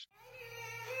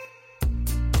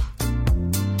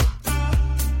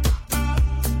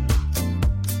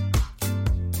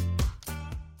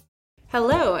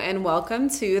Hello and welcome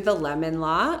to The Lemon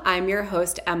Law. I'm your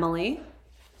host, Emily.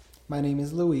 My name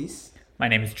is Luis. My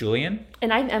name is Julian.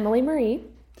 And I'm Emily Marie.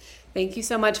 Thank you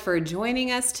so much for joining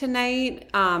us tonight.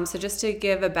 So just to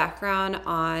give a background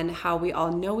on how we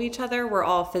all know each other, we're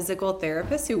all physical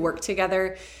therapists who work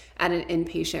together at an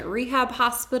inpatient rehab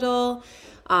hospital.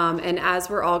 And as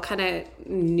we're all kind of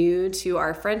new to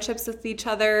our friendships with each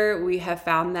other, we have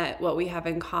found that what we have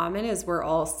in common is we're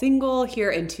all single here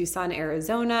in Tucson,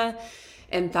 Arizona,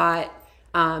 and thought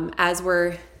as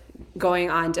we're going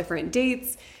on different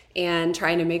dates and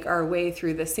trying to make our way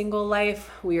through the single life,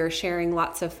 we are sharing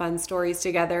lots of fun stories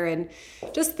together and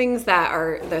just things that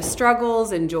are the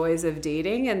struggles and joys of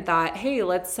dating, and thought, hey,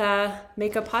 let's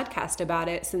make a podcast about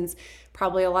it, since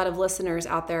probably a lot of listeners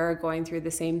out there are going through the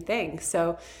same thing.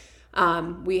 So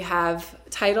we have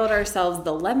titled ourselves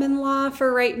The Lemon Law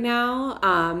for right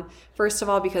now. First of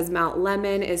all, because Mount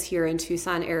Lemmon is here in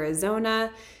Tucson,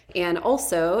 Arizona. And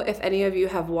also, if any of you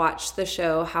have watched the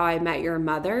show How I Met Your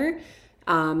Mother,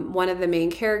 one of the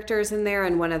main characters in there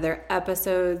in one of their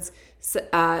episodes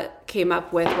came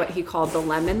up with what he called the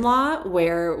lemon law,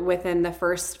 where within the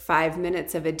first 5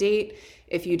 minutes of a date,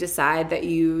 if you decide that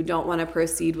you don't want to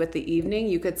proceed with the evening,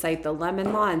 you could cite the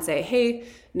lemon law and say, hey,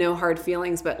 no hard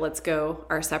feelings, but let's go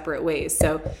our separate ways.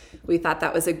 So we thought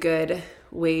that was a good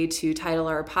way to title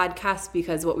our podcast,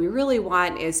 because what we really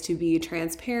want is to be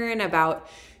transparent about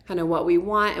kind of what we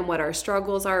want and what our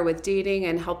struggles are with dating,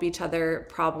 and help each other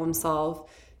problem solve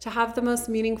to have the most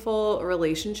meaningful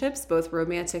relationships, both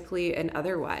romantically and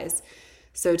otherwise.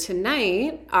 So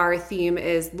tonight, our theme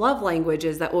is love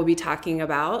languages that we'll be talking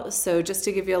about. So just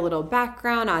to give you a little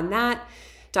background on that,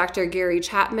 Dr. Gary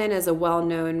Chapman is a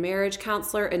well-known marriage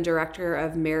counselor and director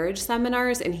of marriage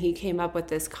seminars, and he came up with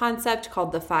this concept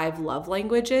called the 5 love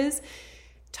languages,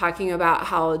 talking about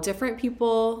how different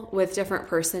people with different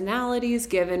personalities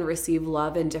give and receive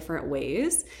love in different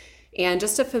ways. And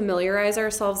just to familiarize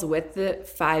ourselves with the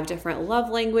 5 different love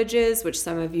languages, which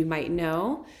some of you might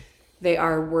know, they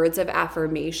are words of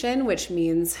affirmation, which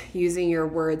means using your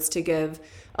words to give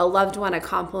a loved one a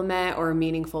compliment or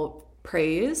meaningful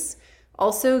praise.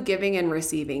 Also, giving and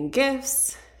receiving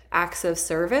gifts, acts of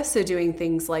service, so doing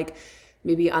things like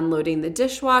maybe unloading the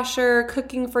dishwasher,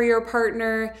 cooking for your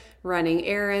partner, running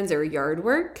errands or yard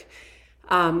work.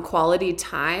 Quality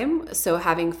time, so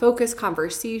having focused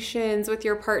conversations with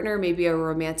your partner, maybe a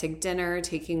romantic dinner,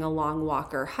 taking a long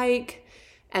walk or hike.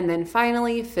 And then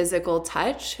finally, physical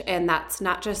touch, and that's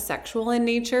not just sexual in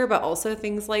nature, but also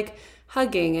things like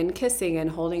hugging and kissing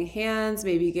and holding hands,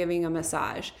 maybe giving a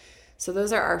massage. So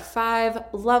those are our 5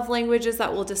 love languages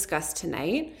that we'll discuss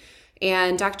tonight.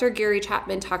 And Dr. Gary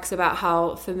Chapman talks about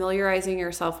how familiarizing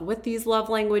yourself with these love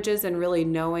languages and really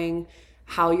knowing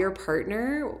how your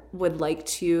partner would like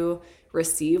to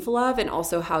receive love, and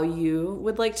also how you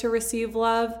would like to receive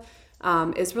love,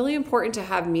 is really important to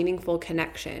have meaningful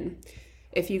connection.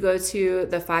 If you go to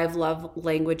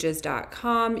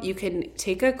the5lovelanguages.com, you can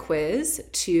take a quiz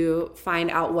to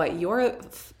find out what your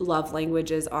love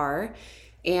languages are.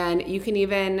 And you can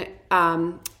even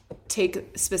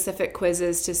take specific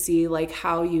quizzes to see like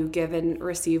how you give and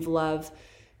receive love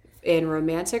in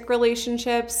romantic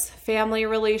relationships, family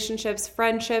relationships,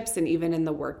 friendships, and even in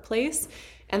the workplace.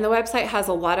 And the website has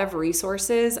a lot of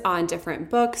resources on different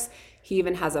books. He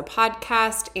even has a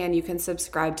podcast, and you can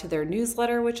subscribe to their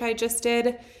newsletter, which I just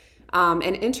did. And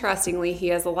interestingly, he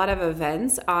has a lot of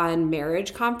events on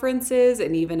marriage conferences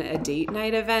and even a date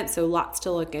night event, so lots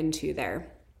to look into there.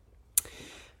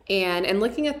 And in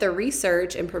looking at the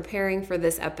research and preparing for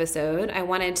this episode, I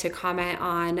wanted to comment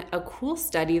on a cool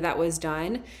study that was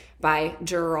done by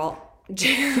Gerald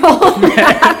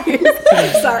Matthews.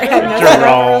 Sorry,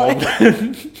 Gerald.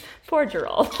 Poor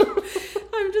Gerald.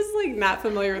 I'm just like not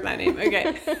familiar with that name.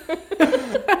 Okay.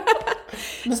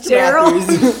 Mr. Gerald.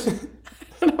 Matthews.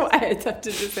 I don't know why I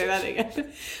attempted to say that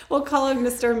again. We'll call him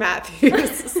Mr.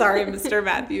 Matthews. Sorry, Mr.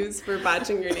 Matthews, for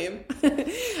botching your name.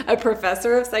 A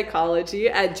professor of psychology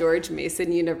at George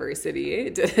Mason University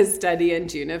did a study in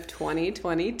June of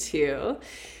 2022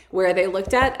 where they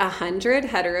looked at 100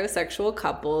 heterosexual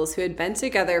couples who had been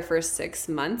together for 6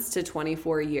 months to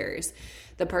 24 years.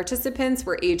 The participants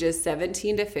were ages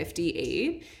 17 to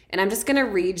 58. And I'm just going to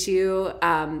read you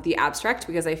the abstract,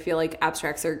 because I feel like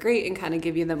abstracts are great and kind of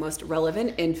give you the most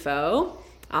relevant info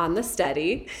on the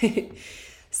study.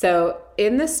 So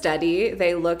in the study,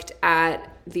 they looked at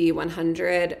the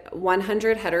 100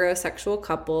 heterosexual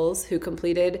couples who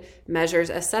completed measures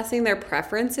assessing their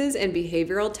preferences and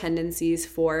behavioral tendencies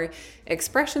for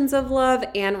expressions of love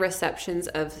and receptions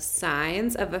of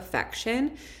signs of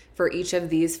affection for each of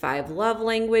these 5 love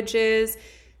languages.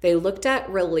 They looked at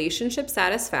relationship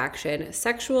satisfaction,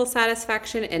 sexual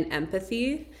satisfaction, and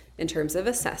empathy in terms of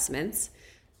assessments.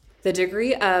 The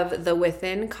degree of the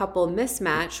within couple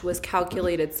mismatch was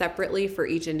calculated separately for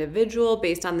each individual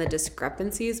based on the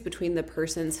discrepancies between the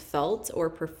person's felt or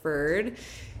preferred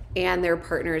and their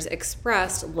partner's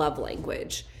expressed love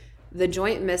language. The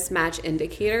joint mismatch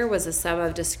indicator was a sum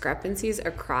of discrepancies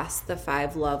across the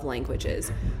 5 love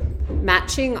languages.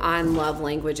 Matching on love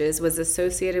languages was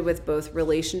associated with both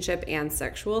relationship and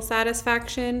sexual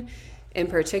satisfaction. In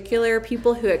particular,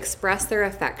 people who express their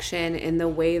affection in the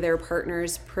way their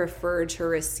partners preferred to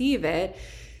receive it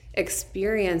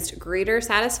experienced greater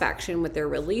satisfaction with their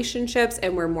relationships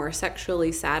and were more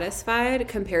sexually satisfied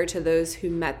compared to those who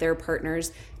met their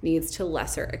partner's needs to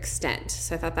lesser extent.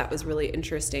 So I thought that was really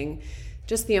interesting,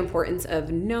 just the importance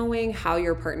of knowing how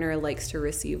your partner likes to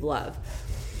receive love.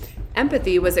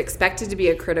 Empathy was expected to be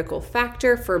a critical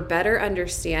factor for better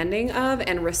understanding of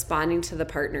and responding to the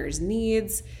partner's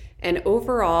needs. And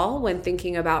overall, when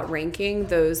thinking about ranking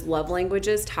those love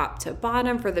languages top to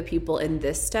bottom for the people in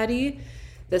this study,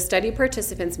 the study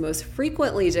participants most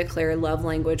frequently declared love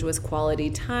language was quality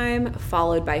time,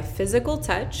 followed by physical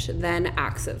touch, then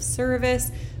acts of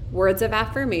service, words of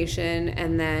affirmation,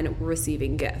 and then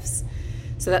receiving gifts.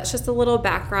 So that's just a little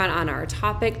background on our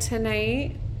topic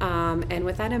tonight. And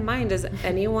with that in mind, does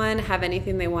anyone have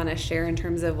anything they want to share in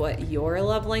terms of what your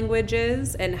love language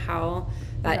is and how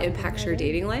that impacts your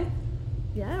dating life?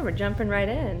 Yeah, we're jumping right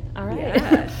in. All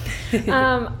right.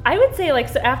 Yeah. I would say,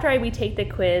 so after we take the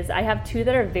quiz, I have 2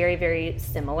 that are very, very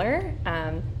similar.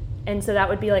 And so that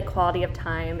would be quality of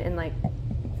time and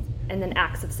then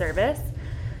acts of service.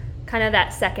 Kind of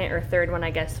that second or third one, I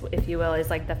guess, if you will, is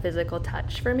the physical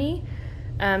touch for me.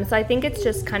 So I think it's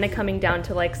just kind of coming down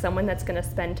to someone that's going to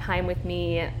spend time with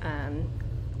me,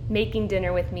 making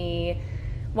dinner with me,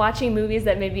 watching movies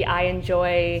that maybe I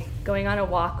enjoy, going on a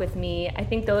walk with me. I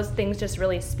think those things just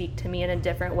really speak to me in a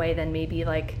different way than maybe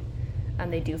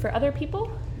they do for other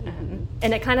people.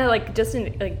 And it kind of just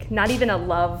in, not even a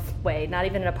love way, not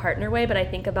even in a partner way, but I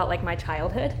think about my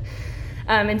childhood.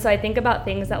 And so I think about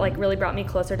things that really brought me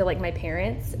closer to my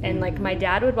parents. And my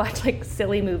dad would watch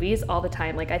silly movies all the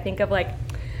time. I think of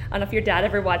I don't know if your dad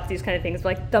ever watched these kind of things,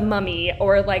 The Mummy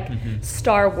or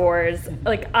Star Wars.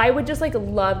 I would just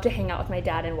love to hang out with my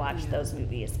dad and watch those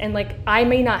movies. And I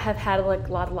may not have had a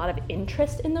lot of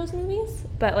interest in those movies,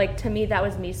 but to me that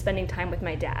was me spending time with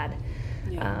my dad.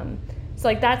 Yeah.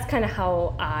 So that's kind of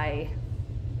how I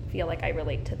feel I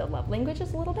relate to the love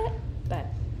languages a little bit. But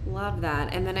love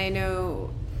that. And then I know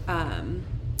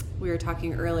we were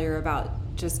talking earlier about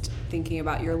just thinking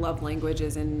about your love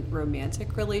languages and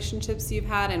romantic relationships you've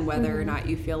had and whether or not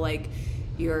you feel like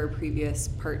your previous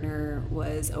partner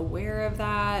was aware of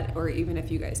that, or even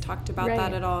if you guys talked about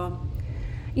that at all.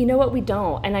 You know what, we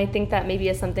don't. And I think that maybe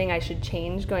is something I should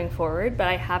change going forward, but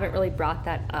I haven't really brought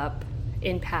that up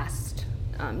in past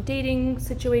dating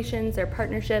situations or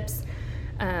partnerships.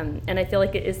 And I feel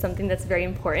like it is something that's very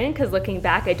important because looking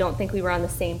back, I don't think we were on the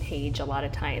same page a lot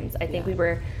of times. I think we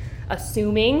were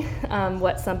assuming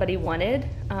what somebody wanted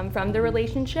from the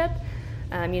relationship.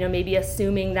 Maybe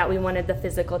assuming that we wanted the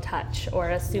physical touch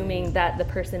or assuming that the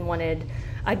person wanted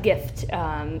a gift,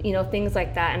 things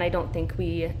like that. And I don't think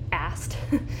we asked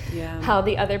how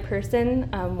the other person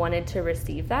wanted to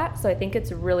receive that. So I think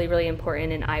it's really, really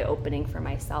important and eye-opening for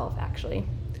myself, actually.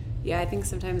 Yeah, I think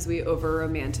sometimes we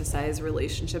over-romanticize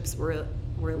relationships. We're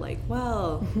like,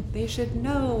 well, they should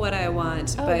know what I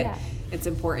want. It's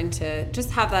important to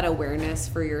just have that awareness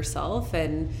for yourself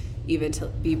and even to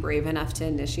be brave enough to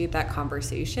initiate that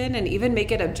conversation and even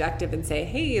make it objective and say,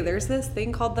 hey, there's this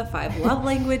thing called the 5 love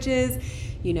languages.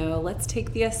 Let's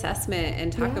take the assessment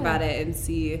and talk about it and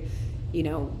see,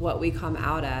 what we come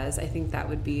out as. I think that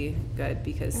would be good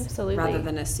because rather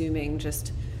than assuming,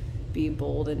 just be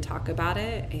bold and talk about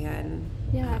it. And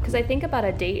because I think about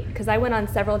a date, because I went on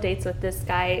several dates with this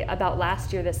guy about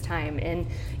last year this time, and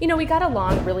we got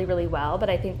along really, really well, but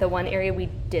I think the one area we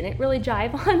didn't really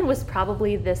jive on was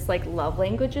probably this love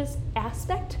languages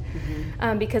aspect,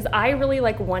 because I really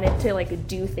wanted to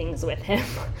do things with him.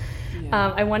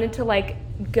 I wanted to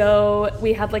go,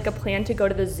 we had a plan to go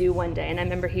to the zoo one day, and I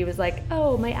remember he was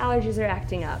oh, my allergies are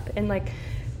acting up, and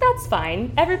that's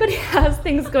fine. Everybody has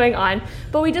things going on,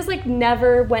 but we just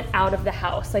never went out of the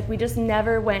house. We just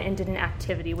never went and did an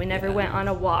activity. We never went on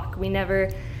a walk. We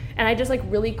never, and I just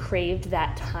really craved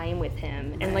that time with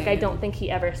him. And I don't think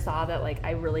he ever saw that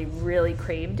I really, really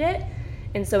craved it.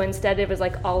 And so instead it was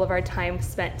all of our time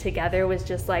spent together was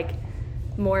just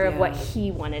more of what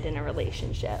he wanted in a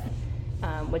relationship,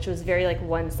 which was very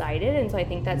one-sided. And so I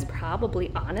think that's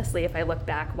probably, honestly, if I look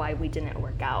back, why we didn't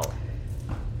work out.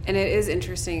 And it is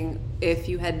interesting if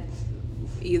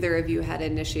either of you had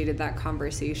initiated that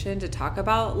conversation to talk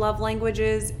about love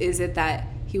languages. Is it that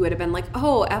he would have been like,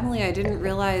 oh, Emily, I didn't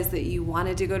realize that you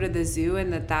wanted to go to the zoo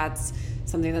and that's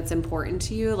something that's important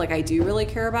to you. Like, I do really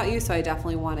care about you, so I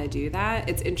definitely want to do that.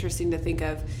 It's interesting to think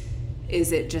of,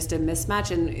 is it just a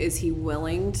mismatch, and is he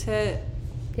willing to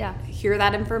hear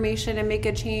that information and make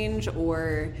a change,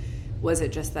 or was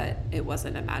it just that it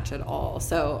wasn't a match at all?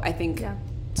 So I think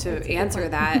to answer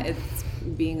that, it's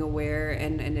being aware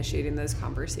and initiating those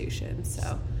conversations.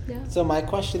 So my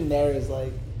question there is,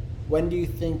 like, when do you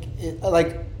think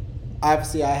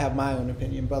obviously I have my own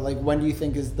opinion, but like, when do you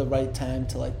think is the right time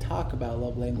to like talk about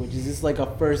love language? Is this like a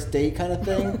first date kind of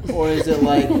thing, or is it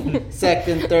like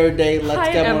second, third date?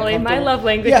 Let's get Emily, more my love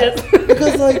languages. Yeah,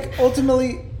 because like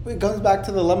ultimately it goes back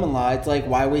to the lemon law. It's like,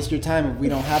 why waste your time if we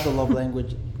don't have the love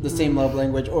language, the same love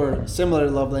language or similar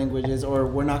love languages, or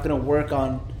we're not going to work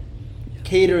on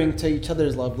catering to each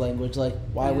other's love language? Like,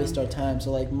 why waste our time?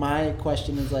 So like, my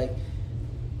question is like,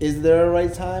 is there a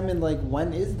right time, and like,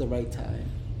 when is the right time?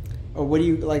 Or what do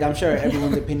you, like, I'm sure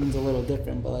everyone's opinion's a little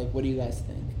different, but like, what do you guys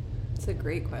think? It's a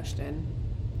great question.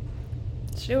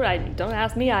 Shoot, don't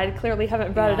ask me. I clearly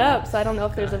haven't brought it up, so I don't know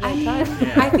if there's a right time.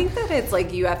 I think that it's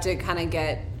like, you have to kind of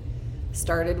get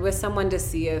started with someone to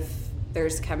see if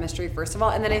there's chemistry, first of all.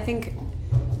 And then I think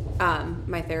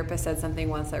my therapist said something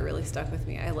once that really stuck with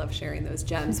me. I love sharing those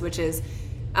gems, which is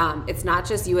it's not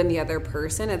just you and the other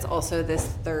person. It's also this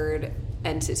third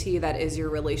entity that is your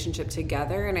relationship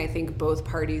together. And I think both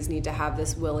parties need to have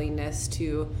this willingness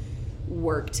to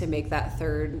work to make that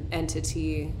third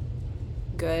entity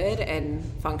good and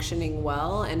functioning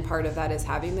well. And part of that is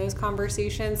having those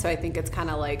conversations. So I think it's kind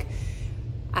of like,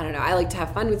 I don't know, I like to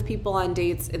have fun with people on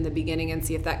dates in the beginning and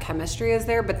see if that chemistry is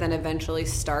there, but then eventually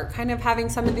start kind of having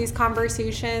some of these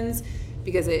conversations,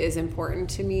 because it is important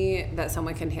to me that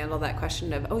someone can handle that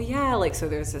question of, oh yeah, like, so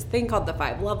there's this thing called the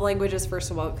 5 love languages, first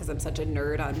of all, because I'm such a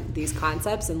nerd on these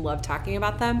concepts and love talking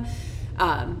about them.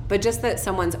 But just that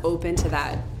someone's open to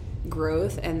that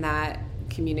growth and that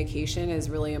communication is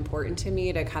really important to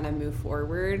me to kind of move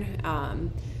forward.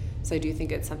 So I do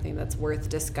think it's something that's worth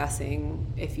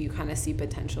discussing if you kind of see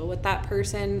potential with that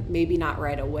person, maybe not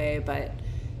right away, but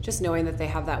just knowing that they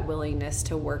have that willingness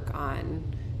to work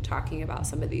on talking about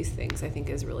some of these things, I think,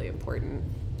 is really important.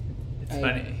 It's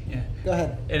funny, yeah. Go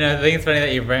ahead. And I think it's funny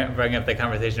that you bring up the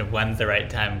conversation of when's the right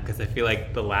time, because I feel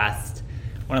like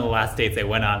one of the last dates I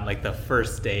went on, like the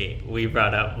first date, we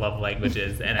brought up love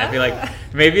languages, and I feel like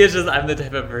maybe it's just I'm the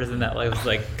type of person that was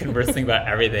like conversing about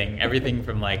everything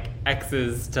from like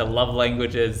exes to love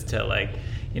languages to like,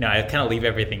 I kind of leave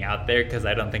everything out there because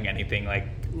I don't think anything like,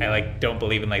 I like don't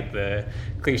believe in like the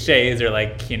cliches or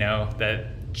like, that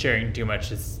sharing too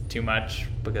much is too much,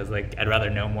 because like I'd rather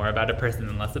know more about a person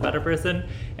than less about a person.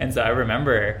 And so I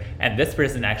remember, and this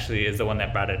person actually is the one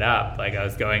that brought it up, like I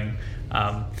was going,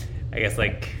 I guess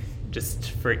like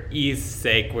just for ease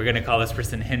sake, we're gonna call this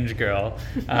person Hinge Girl,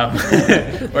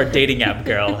 or dating app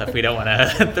girl if we don't want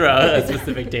to throw out a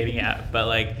specific dating app. But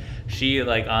like she,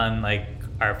 like on like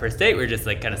our first date, we were just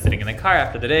like kind of sitting in the car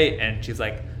after the date, and she's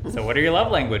like, so what are your love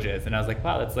languages? And I was like,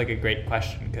 wow, that's like a great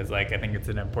question, because like I think it's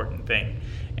an important thing.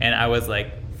 And I was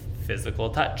like,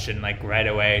 physical touch, and like right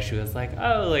away she was like,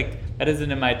 oh, like that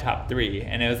isn't in my top 3.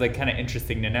 And it was like kind of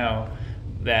interesting to know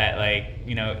that like,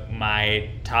 my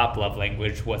top love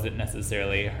language wasn't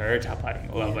necessarily her top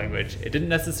love language. It didn't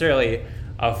necessarily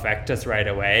affect us right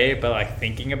away, but like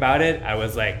thinking about it, I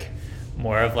was like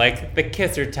more of like the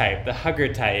kisser type, the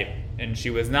hugger type, and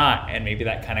she was not, and maybe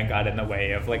that kind of got in the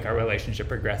way of like our relationship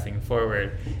progressing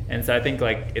forward. And so I think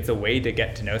like it's a way to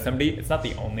get to know somebody. It's not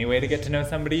the only way to get to know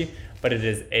somebody, but it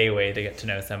is a way to get to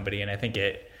know somebody. And I think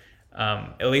it,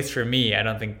 at least for me, I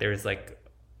don't think there's like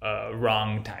a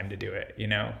wrong time to do it.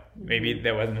 Maybe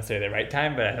that wasn't necessarily the right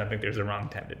time, but I don't think there's a wrong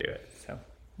time to do it. So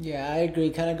yeah, I agree.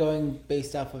 Kind of going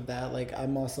based off of that, like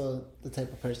I'm also the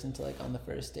type of person to like on the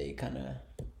first date kind of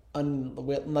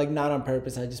like not on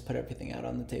purpose, I just put everything out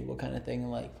on the table kind of thing.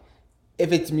 Like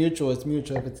if it's mutual, it's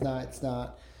mutual. If it's not, it's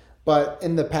not. But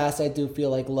in the past, I do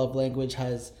feel like love language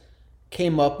has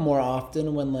came up more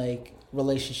often when like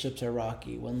relationships are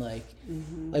rocky, when like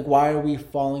like why are we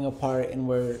falling apart and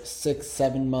we're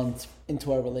 6-7 months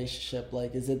into our relationship?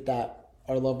 Like, is it that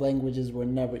our love languages were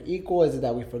never equal? Is it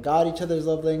that we forgot each other's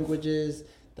love languages,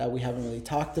 that we haven't really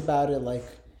talked about it? Like,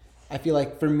 I feel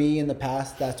like for me in the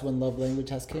past, that's when love language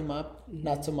has came up.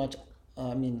 Not so much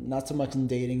in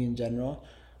dating in general,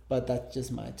 but that's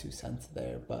just my 2 cents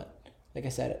there. But like I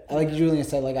said, like Julian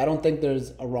said, like I don't think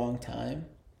there's a wrong time.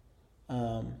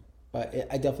 But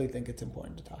I definitely think it's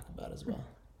important to talk about as well.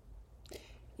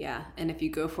 Yeah, and if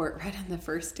you go for it right on the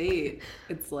first date,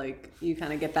 it's like you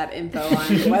kind of get that info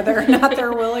on whether or not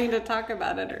they're willing to talk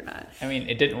about it or not. I mean,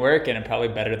 it didn't work, and it's probably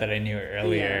better that I knew it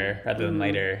earlier rather than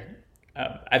later.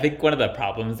 I think one of the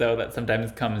problems, though, that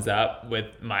sometimes comes up with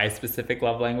my specific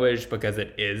love language, because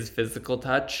it is physical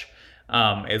touch,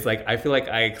 is like I feel like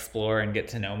I explore and get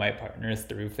to know my partners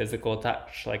through physical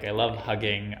touch. Like I love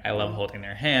hugging, I love holding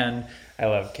their hand, I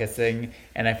love kissing,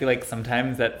 and I feel like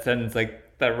sometimes that sends like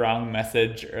the wrong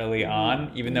message early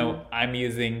on, even though I'm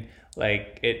using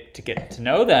like it to get to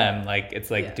know them. Like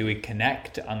it's like, do we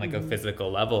connect on like a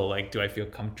physical level? Like, do I feel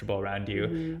comfortable around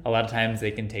you? A lot of times they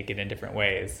can take it in different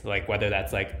ways, like whether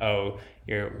that's like, oh,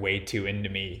 you're way too into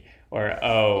me, or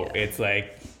it's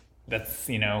like that's,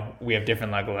 you know, we have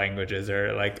different love languages,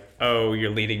 or like, oh, you're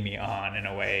leading me on in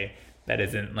a way that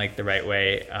isn't like the right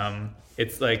way.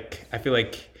 It's like I feel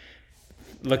like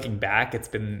looking back, it's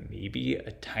been maybe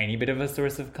a tiny bit of a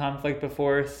source of conflict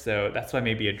before. So that's why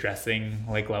maybe addressing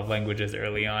like love languages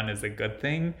early on is a good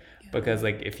thing, because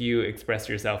like if you express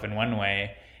yourself in one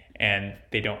way and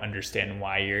they don't understand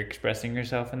why you're expressing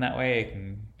yourself in that way,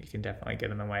 it can definitely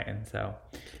get in the way. And so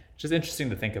it's just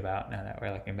interesting to think about now that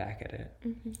we're looking back at it.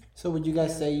 So would you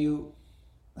guys say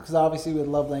because obviously with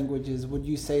love languages, would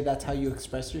you say that's how you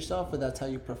express yourself, or that's how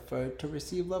you prefer to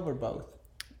receive love, or both?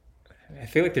 I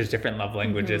feel like there's different love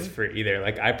languages for either.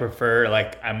 Like I prefer,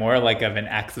 like I'm more like of an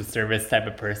acts of service type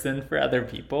of person for other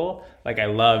people. Like I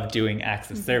love doing acts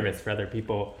of service for other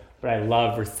people, but I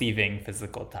love receiving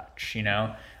physical touch, you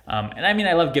know? And I mean,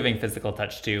 I love giving physical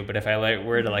touch too, but if I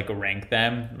were to like rank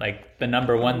them, like the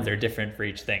number ones are different for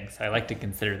each thing. So I like to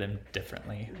consider them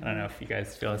differently. I don't know if you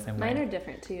guys feel the same way. Mine are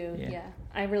different too. Yeah.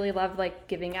 I really love like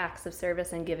giving acts of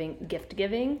service and gift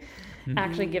giving.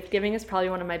 Actually, gift giving is probably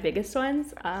one of my biggest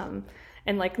ones.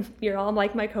 And like you're all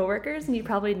like my coworkers, and you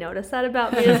probably notice that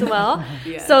about me as well.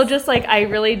 So just like I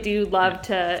really do love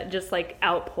to just like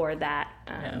outpour that,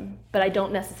 but I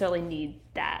don't necessarily need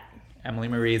that. Emily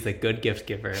Marie is a good gift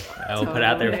giver. I will put it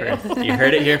out there first. You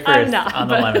heard it here first on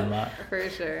the Lemon Law. For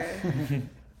sure.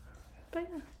 But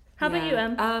how about you,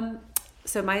 Em?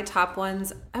 So my top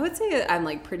ones, I would say I'm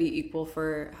like pretty equal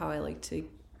for how I like to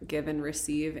give and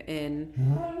receive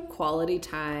in quality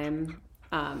time,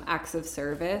 acts of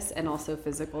service, and also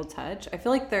physical touch. I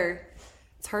feel like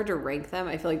it's hard to rank them.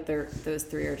 I feel like those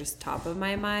three are just top of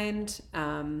my mind.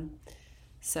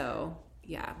 So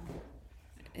yeah,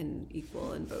 and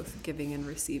equal in both giving and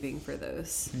receiving for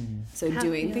those. So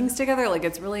doing things together, like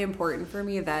it's really important for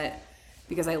me that,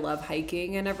 because I love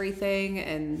hiking and everything,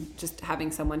 and just having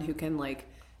someone who can like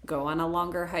go on a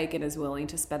longer hike and is willing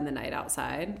to spend the night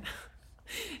outside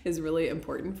is really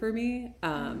important for me.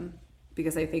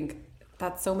 Because I think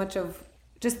that's so much of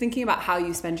just thinking about how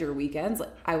you spend your weekends.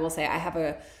 Like, I will say I have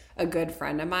a good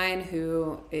friend of mine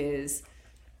who is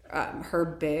her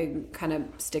big kind of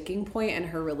sticking point in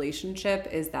her relationship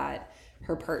is that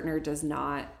her partner does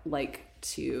not like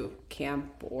to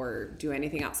camp or do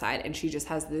anything outside, and she just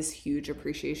has this huge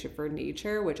appreciation for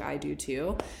nature, which I do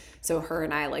too. So her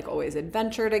and I like always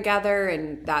adventure together,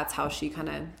 and that's how she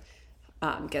kind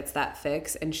of gets that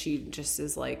fix. And she just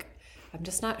is like, I'm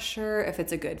just not sure if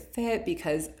it's a good fit,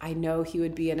 because I know he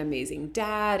would be an amazing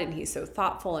dad and he's so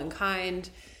thoughtful and kind,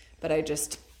 but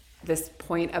this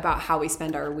point about how we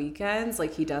spend our weekends,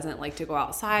 like he doesn't like to go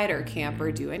outside or camp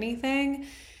or do anything.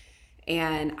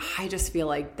 And I just feel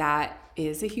like that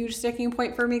is a huge sticking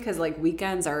point for me, because like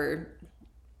weekends are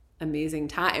amazing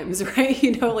times, right?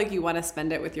 You know, like you want to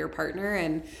spend it with your partner.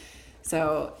 And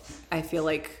so I feel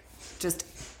like just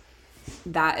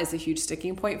that is a huge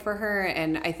sticking point for her.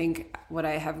 And I think what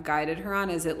I have guided her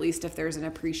on is, at least if there's an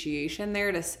appreciation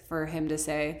there for him to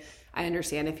say, I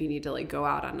understand if you need to like go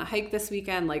out on a hike this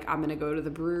weekend, like I'm going to go to the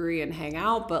brewery and hang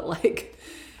out, but like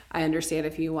I understand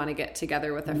if you want to get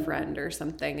together with a friend or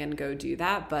something and go do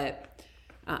that. But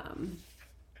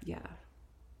yeah.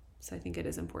 So I think it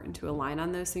is important to align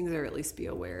on those things, or at least be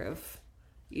aware of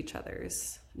each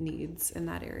other's needs in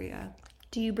that area.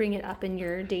 Do you bring it up in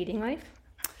your dating life?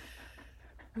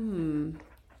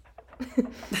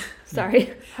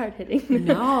 Sorry, hard hitting.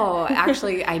 No,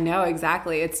 actually, I know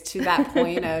exactly. It's to that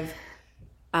point of,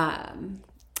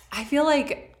 I feel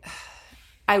like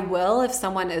I will if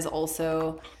someone is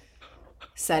also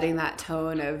setting that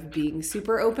tone of being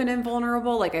super open and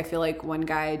vulnerable. Like I feel like one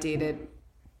guy I dated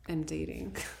and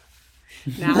dating.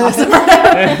 Now,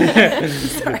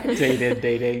 sorry.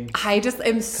 Dating. I just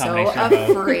am so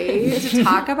afraid to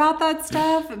talk about that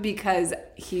stuff, because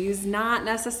he's not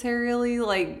necessarily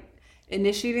like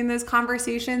initiating those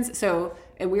conversations. So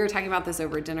and we were talking about this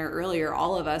over dinner earlier,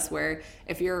 all of us, where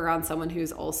if you're around someone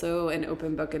who's also an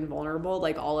open book and vulnerable,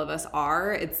 like all of us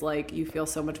are, it's like you feel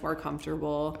so much more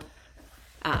comfortable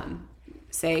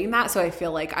saying that. So I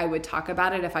feel like I would talk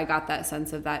about it if I got that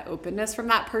sense of that openness from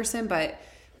that person. But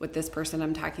with this person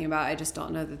I'm talking about, I just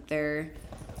don't know that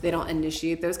they don't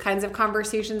initiate those kinds of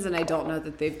conversations, and I don't know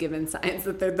that they've given signs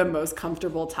that they're the most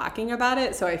comfortable talking about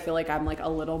it. So I feel like I'm like a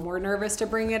little more nervous to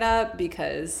bring it up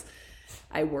because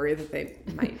I worry that they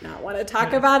might not want to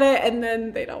talk about it, and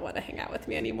then they don't want to hang out with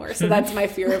me anymore. So that's my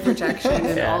fear of rejection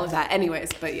and all of that.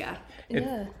 Anyways, but yeah.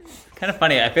 It's kind of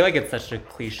funny. I feel like it's such a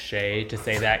cliche to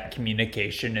say that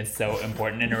communication is so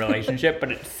important in a relationship,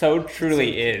 but it so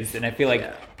truly is. And I feel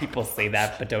like people say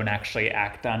that but don't actually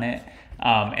act on it.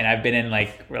 And I've been in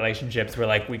like relationships where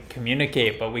like we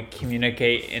communicate, but we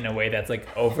communicate in a way that's like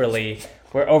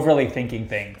we're overly thinking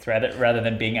things rather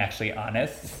than being actually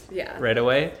honest right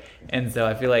away. And so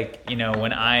I feel like, you know,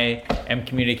 when I am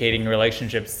communicating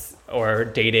relationships or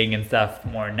dating and stuff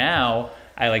more now,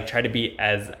 I like try to be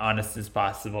as honest as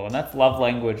possible. And that's love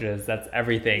languages. That's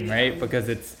everything, right? Because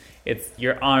it's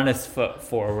your honest foot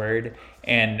forward.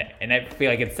 And I feel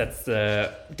like it sets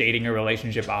the dating or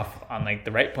relationship off on like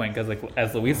the right point. Because like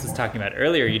as Louise was talking about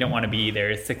earlier, you don't want to be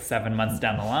there 6-7 months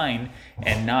down the line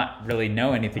and not really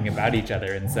know anything about each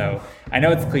other. And so I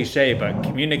know it's cliche, but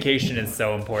communication is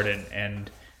so important. And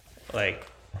like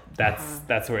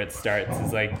that's where it starts.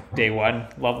 Is like day one,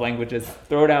 love languages.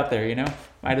 Throw it out there, you know?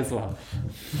 Might as well.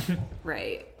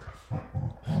 Right.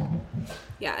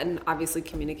 Yeah, and obviously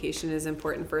communication is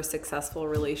important for a successful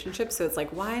relationship. So it's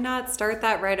like, why not start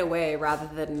that right away rather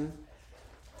than,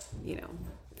 you know,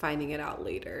 finding it out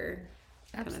later?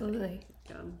 Absolutely.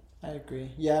 Kind of I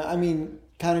agree. Yeah, I mean,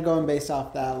 kind of going based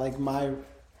off that, like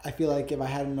I feel like if I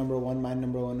had a number one, my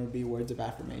number one would be words of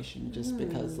affirmation, just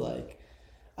because like,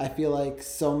 I feel like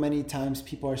so many times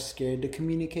people are scared to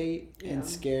communicate and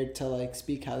scared to like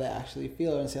speak how they actually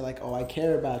feel and say like, oh, I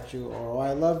care about you, or oh,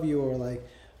 I love you, or like,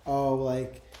 oh,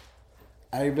 like,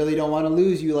 I really don't want to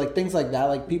lose you, like things like that.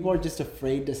 Like people are just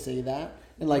afraid to say that.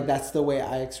 And like, that's the way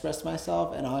I express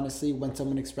myself. And honestly, when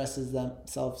someone expresses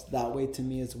themselves that way to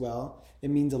me as well, it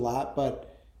means a lot.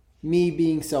 But me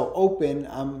being so open,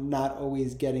 I'm not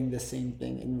always getting the same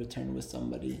thing in return with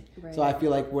somebody. Right. So I feel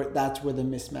like that's where the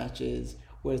mismatch is,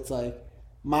 where it's like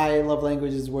my love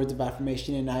language is words of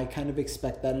affirmation and I kind of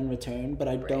expect that in return, but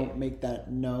I don't make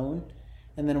that known.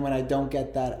 And then when I don't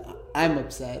get that, I'm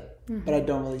upset, but I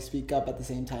don't really speak up at the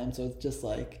same time. So it's just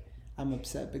like, I'm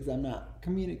upset because I'm not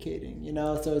communicating, you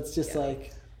know? So it's just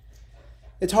like,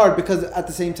 it's hard because at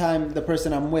the same time, the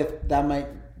person I'm with, that might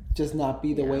just not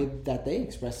be the way that they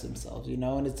express themselves, you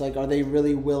know? And it's like, are they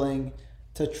really willing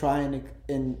to try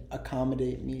and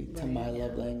accommodate me to my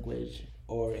love language?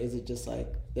 Or is it just like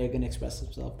they're going to express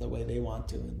themselves the way they want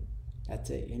to and that's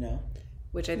it, you know?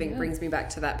 Which I think brings me back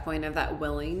to that point of that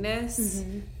willingness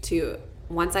to,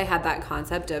 once I had that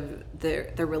concept of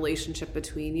the relationship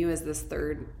between you as this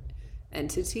third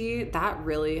entity, that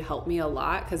really helped me a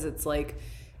lot, because it's like,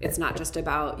 it's not just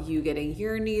about you getting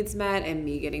your needs met and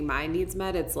me getting my needs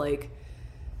met. It's like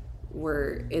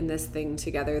we're in this thing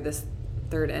together, this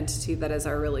third entity that is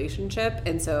our relationship.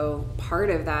 And so part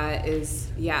of that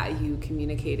is you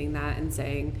communicating that and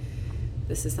saying,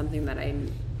 this is something that I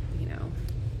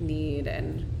need,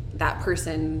 and that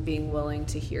person being willing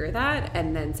to hear that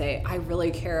and then say, I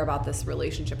really care about this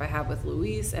relationship I have with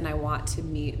Luis and I want to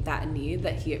meet that need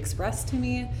that he expressed to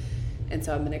me, and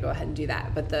so I'm going to go ahead and do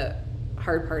that. But the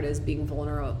hard part is being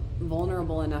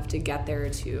vulnerable enough to get there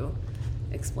to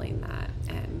explain that,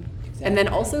 and then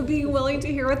also being willing to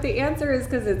hear what the answer is,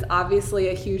 because it's obviously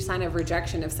a huge sign of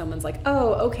rejection if someone's like,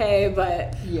 oh, okay,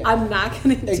 but I'm not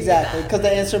going to do exactly, because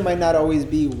the answer might not always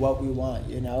be what we want,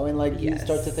 you know? And like you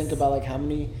start to think about like, how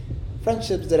many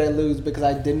friendships did I lose because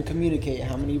I didn't communicate?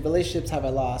 How many relationships have I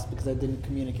lost because I didn't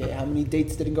communicate? How many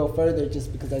dates didn't go further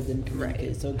just because I didn't communicate?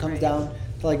 Right. So it comes down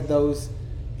to like those,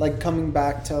 like coming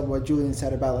back to what Julian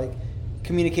said about like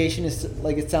communication is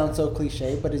like, it sounds so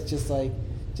cliche, but it's just like,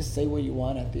 just say what you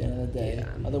want at the end of the day.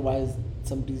 Otherwise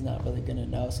somebody's not really gonna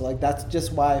know. So like, that's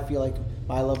just why I feel like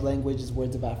my love language is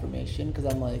words of affirmation, because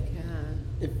I'm like,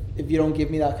 if you don't give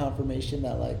me that confirmation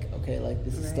that like, okay, like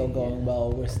this is still going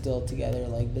well, we're still together,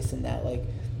 like this and that, like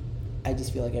I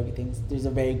just feel like there's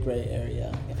a very gray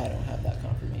area if I don't have that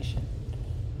confirmation.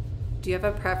 Do you have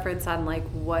a preference on like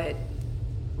what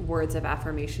words of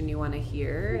affirmation you want to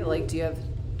hear? Like, do you have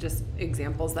just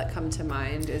examples that come to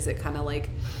mind? Is it kind of like,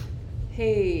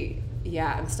 hey,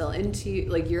 I'm still into you,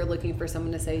 like you're looking for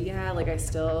someone to say, like I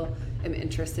still am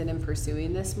interested in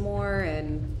pursuing this more?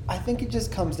 And I think it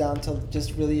just comes down to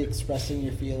just really expressing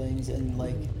your feelings and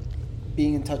like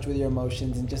being in touch with your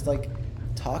emotions and just like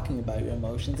talking about your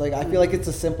emotions. Like I feel like it's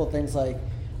a simple things like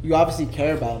you obviously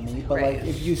care about me, but like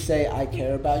if you say I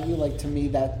care about you, like to me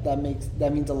that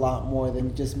means a lot more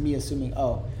than just me assuming,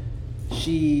 oh,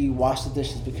 she washed the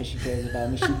dishes because she cares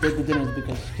about me. She did the dinners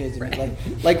because she cares about me.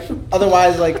 Like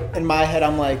otherwise, like in my head,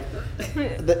 I'm like,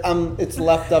 it's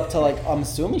left up to like I'm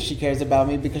assuming she cares about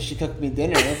me because she cooked me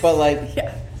dinner. But like,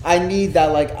 I need that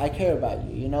like I care about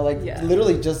you. You know, like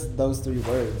literally just those 3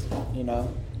 words. You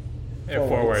know,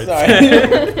 4 words. Sorry,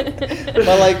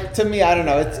 but like to me, I don't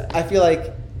know. I feel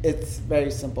like it's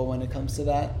very simple when it comes to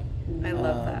that. I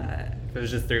love that. If it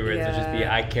was just 3 words, it'd just be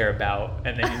I care about,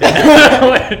 and then you know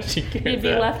what she cares You'd be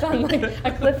about. left on like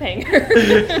a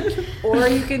cliffhanger. Or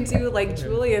you can do like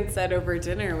Julian said over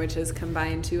dinner, which is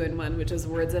combined 2 in 1, which is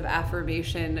words of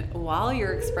affirmation while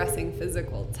you're expressing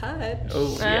physical touch.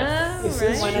 Oh, yes.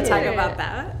 Right. Want to talk about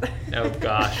that? Oh,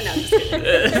 gosh. No, I'm just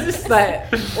kidding.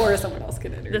 But, or someone else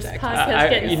can interject. This podcast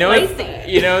getting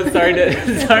spicy. sorry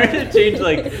to change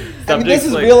like subjects. I mean, this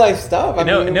is like, real life stuff. I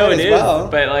no, mean, it is. well.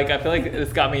 But like, I feel like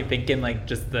this got me thinking, like,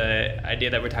 just the idea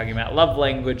that we're talking about love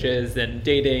languages and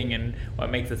dating and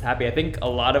what makes us happy. I think a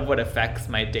lot of what affects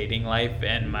my dating life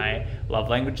and my love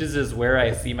languages is where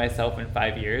I see myself in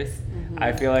 5 years. Mm-hmm.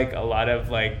 I feel like a lot of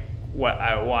like what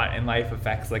I want in life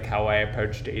affects like how I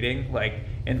approach dating. Like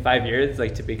in 5 years,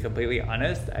 like to be completely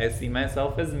honest, I see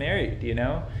myself as married, you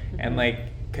know, and like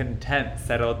content,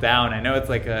 settled down. I know it's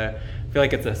like I feel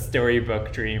like it's a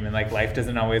storybook dream and like life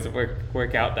doesn't always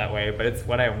work out that way, but it's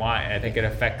what I want. And I think it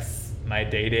affects my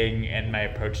dating and my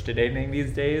approach to dating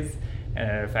these days. And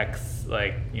it affects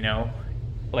like, you know,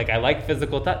 like I like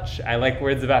physical touch. I like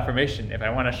words of affirmation. If I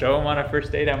want to show them on a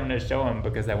first date, I'm going to show them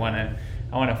because I want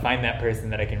to find that person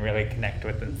that I can really connect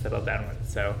with and settle down with.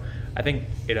 So I think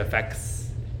it affects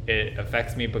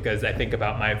me because I think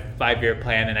about my 5-year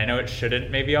plan, and I know it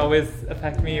shouldn't maybe always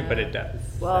affect me, but it does.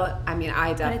 Well, so. I mean,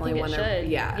 I definitely want to.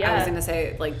 Yeah, I was gonna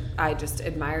say, like, I just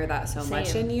admire that so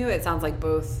much in you. It sounds like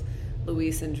both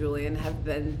Luis and Julian have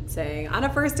been saying on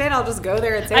a first date, I'll just go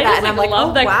there and say that, and I'm like,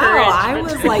 oh wow, I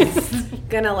was like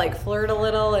gonna like flirt a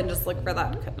little and just look for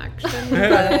that connection,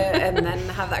 and then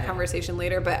have that conversation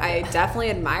later. But I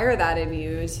definitely admire that in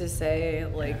you to say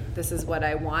like, this is what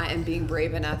I want, and being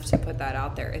brave enough to put that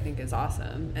out there, I think is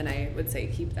awesome. And I would say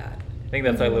keep that. I think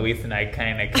that's why Luis and I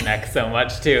kind of connect so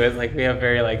much too. Is like we have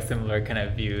very like similar kind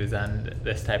of views on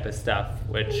this type of stuff,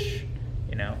 which,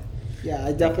 you know. Yeah,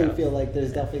 I definitely feel like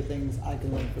there's definitely things I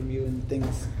can learn from you and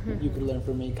things you could learn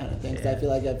from me, kind of things. Yeah. I feel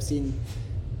like I've seen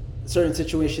certain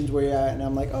situations where you're at, and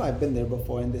I'm like, oh, I've been there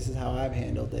before, and this is how I've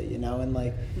handled it, you know? And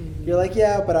like, you're like,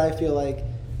 yeah, but I feel like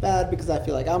bad because I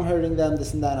feel like I'm hurting them,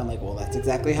 this and that. I'm like, well, that's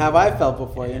exactly how I felt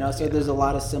before, you know? So there's a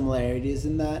lot of similarities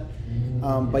in that.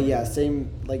 But yeah, same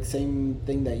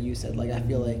thing that you said. Like, I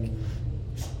feel like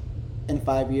in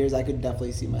 5 years, I could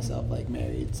definitely see myself like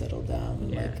married, settled down,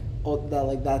 and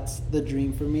that's the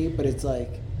dream for me. But it's like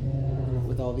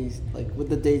with all these with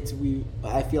the dates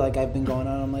I feel like I've been going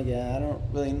on, I'm like, I don't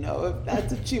really know if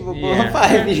that's achievable in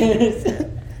 5 years.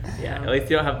 Yeah, at least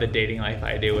you don't have the dating life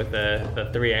I do with the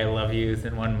 3 I love yous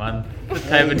in 1 month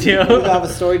type of deal. You have a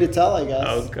story to tell, I guess.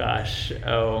 Oh gosh.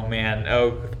 Oh man.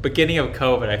 Beginning of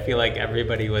COVID, I feel like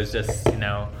everybody was just, you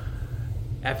know,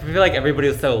 I feel like everybody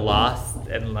was so lost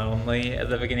and lonely at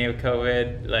the beginning of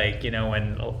COVID. Like, you know,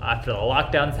 when after the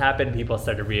lockdowns happened, people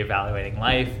started reevaluating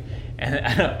life. And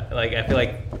I feel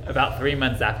like about 3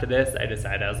 months after this, I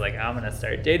decided, I was like, I'm going to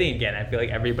start dating again. I feel like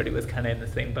everybody was kind of in the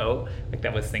same boat, like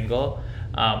that was single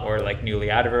or like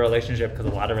newly out of a relationship, because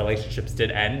a lot of relationships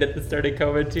did end at the start of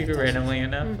COVID too, randomly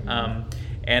enough.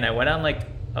 And I went on like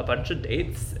a bunch of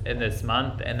dates in this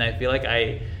month, and I feel like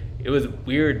it was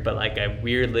weird, but like I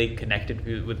weirdly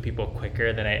connected with people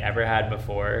quicker than I ever had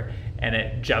before. And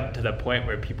it jumped to the point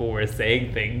where people were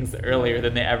saying things earlier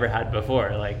than they ever had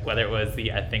before. Like whether it was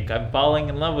the I think I'm falling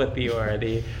in love with you, or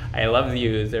the I love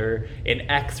yous, or an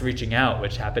ex reaching out,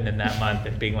 which happened in that month,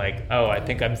 and being like, oh, I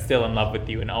think I'm still in love with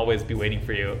you and always be waiting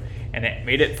for you. And it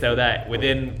made it so that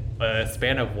within a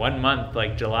span of 1 month,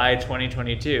 like July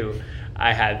 2022,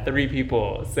 I had 3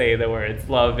 people say the words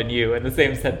love and you in the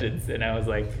same sentence. And I was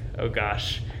like, oh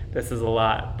gosh, this is a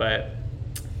lot. But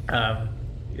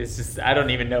it's just, I don't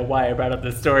even know why I brought up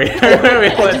this story. I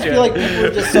just feel like people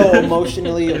are just so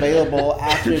emotionally available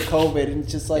after COVID. And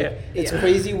it's just like, it's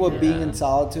crazy what being in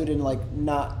solitude and like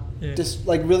not just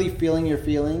like really feeling your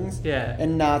feelings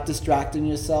and not distracting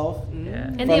yourself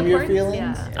And from the your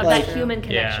importance feelings. of Like, that human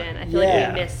connection. I feel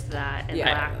like we missed that and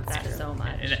lacked that true. so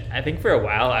much. And I think for a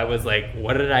while I was like,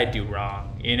 what did I do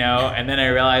wrong? You know? And then I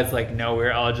realized like, no, we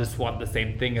all just want the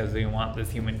same thing, as we want this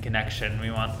human connection.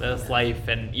 We want this life.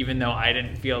 And even though I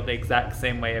didn't feel the exact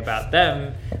same way about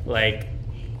them, like,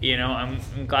 you know, I'm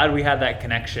glad we had that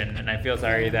connection, and I feel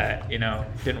sorry that, you know,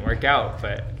 it didn't work out,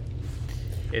 but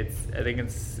I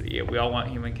think we all want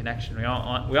human connection. We all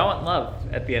want love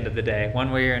at the end of the day,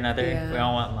 one way or another. We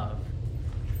all want love.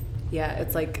 Yeah,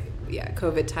 it's like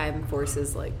COVID time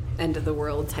forces like end of the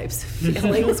world types of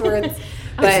feelings where it's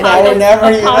but now or never,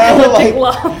 you know, like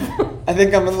love. I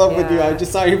think I'm in love with you. I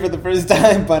just saw you for the first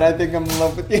time, but I think I'm in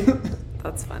love with you.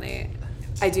 That's funny.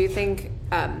 I do think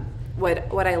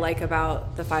what I like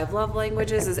about the 5 love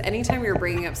languages is anytime you're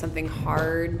bringing up something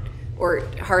hard or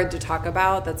hard to talk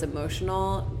about that's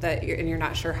emotional and you're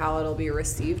not sure how it'll be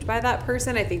received by that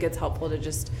person, I think it's helpful to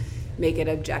just make it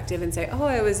objective and say, oh,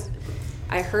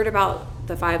 I heard about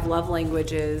the 5 love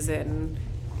languages and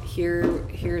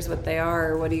here's what they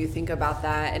are. What do you think about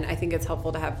that? And I think it's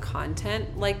helpful to have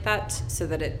content like that so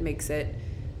that it makes it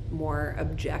more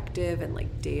objective and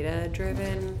like data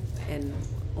driven and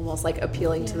almost like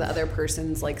appealing to the other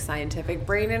person's like scientific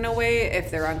brain in a way if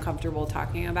they're uncomfortable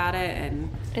talking about it. And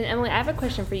Emily, I have a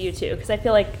question for you too, because I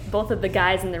feel like both of the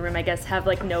guys in the room, I guess, have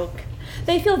like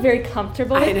they feel very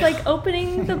comfortable with like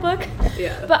opening the book.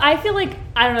 Yeah. But I feel like,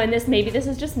 I don't know, and maybe this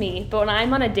is just me, but when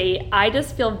I'm on a date, I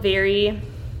just feel very,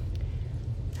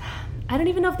 I don't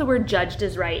even know if the word judged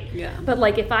is right. Yeah. But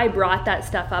like if I brought that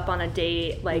stuff up on a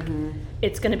date, like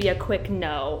it's going to be a quick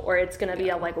no, or it's going to be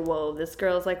a like, whoa, this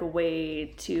girl's like way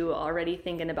too already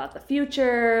thinking about the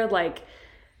future. Like,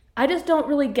 I just don't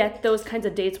really get those kinds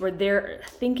of dates where they're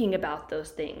thinking about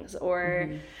those things.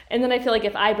 And then I feel like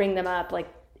if I bring them up,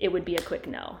 like it would be a quick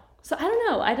no. So I don't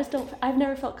know. I've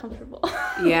never felt comfortable.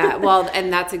 Yeah. Well,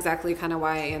 and that's exactly kind of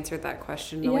why I answered that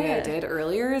question the way I did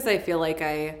earlier, is I feel like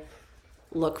I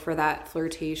look for that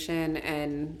flirtation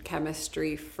and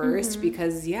chemistry first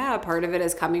because part of it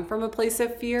is coming from a place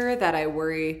of fear that I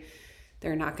worry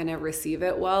they're not going to receive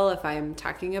it well if I'm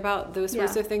talking about those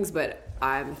sorts of things, but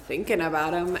I'm thinking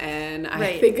about them and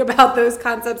I think about those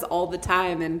concepts all the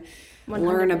time and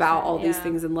learn about all these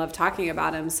things and love talking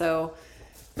about them. So,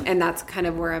 and that's kind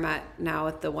of where I'm at now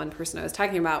with the one person I was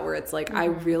talking about, where it's like I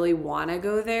really want to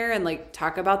go there and like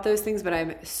talk about those things, but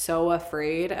I'm so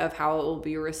afraid of how it will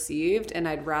be received, and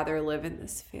I'd rather live in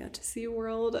this fantasy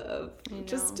world of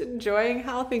just enjoying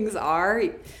how things are,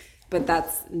 but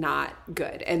that's not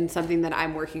good. And something that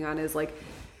I'm working on is like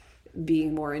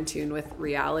being more in tune with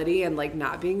reality and like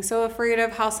not being so afraid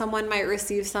of how someone might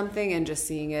receive something and just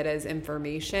seeing it as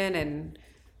information, and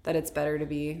that it's better to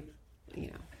be,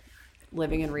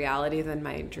 living in reality than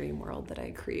my dream world that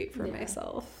I create for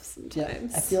myself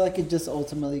sometimes. Yeah, I feel like it just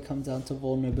ultimately comes down to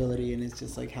vulnerability, and it's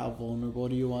just like how vulnerable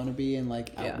do you want to be, and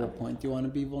like at what point do you want to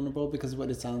be vulnerable? Because what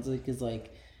it sounds like is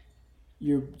like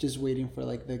you're just waiting for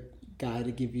like the guy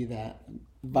to give you that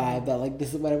vibe that like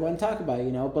this is what I want to talk about,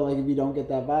 but like if you don't get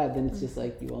that vibe, then it's just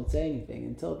like you won't say anything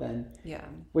until then. Yeah,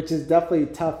 which is definitely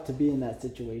tough to be in that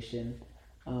situation.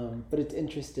 But it's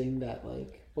interesting that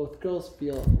like both girls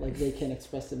feel like they can't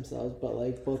express themselves, but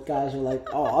like both guys are like,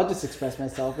 oh, I'll just express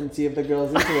myself and see if the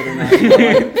girl's into it or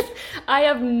not. Like, I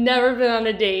have never been on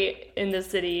a date in the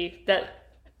city that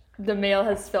the male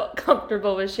has felt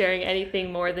comfortable with sharing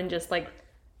anything more than just like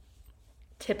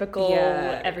typical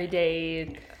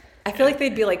everyday. I feel like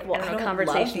they'd be like, well, I don't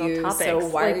conversational love you, topics. so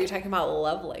why are you talking about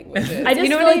love languages? I just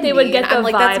feel like they would get the I'm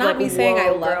like, vibe, that's not like, me saying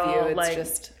I whoa, love girl, you. It's like,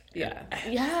 just,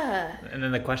 yeah. And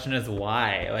then the question is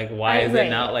why? Like, why is it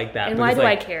not like that? And because, why do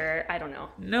like, I care? I don't know.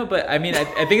 No, but I mean, I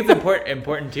think it's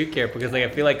important to care, because like I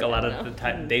feel like a lot of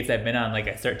the dates I've been on, like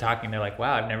I start talking, they're like,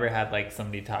 wow, I've never had like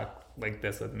somebody talk like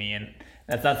this with me, and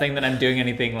that's not saying that I'm doing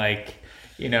anything like,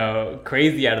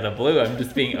 crazy out of the blue. I'm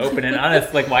just being open and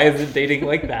honest. Like, why isn't dating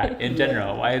like that in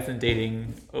general? Why isn't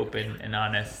dating open and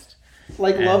honest?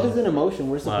 Like, love is an emotion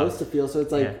we're supposed to feel, so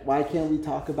it's like, why can't we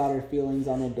talk about our feelings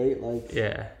on a date?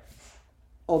 Like,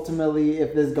 ultimately,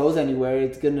 if this goes anywhere,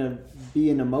 it's gonna be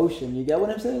an emotion. You get what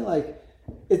I'm saying? Like,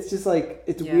 it's just like,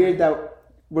 it's weird that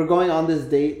we're going on this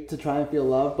date to try and feel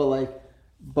love, but like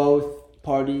both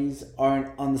parties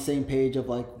aren't on the same page of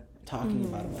like talking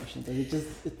about emotions. Like,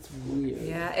 it's weird.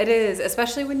 Yeah, it is.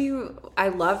 Especially when I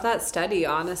love that study,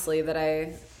 honestly, that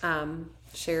I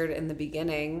shared in the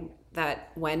beginning,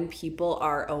 that when people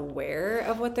are aware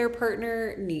of what their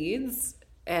partner needs,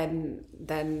 and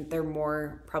then they're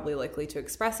more probably likely to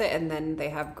express it, and then they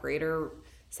have greater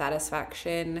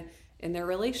satisfaction in their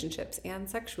relationships and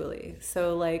sexually.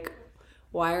 So like,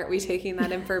 why aren't we taking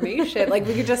that information? Like,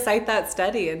 we could just cite that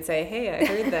study and say, hey, I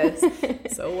heard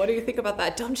this. So what do you think about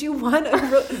that? Don't you want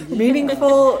a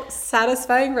meaningful,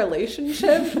 satisfying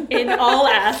relationship? In all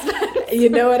aspects. You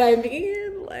know what I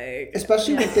mean? Like,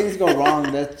 especially when things go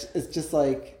wrong, it's just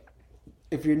like,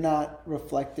 if you're not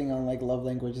reflecting on like love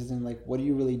languages and like, what are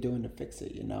you really doing to fix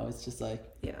it? You know, it's just like,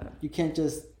 you can't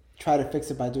just try to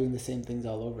fix it by doing the same things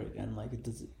all over again. Like, that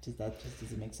just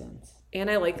doesn't make sense. And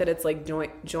I like that it's like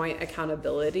joint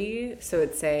accountability. So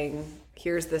it's saying,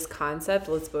 here's this concept,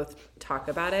 let's both talk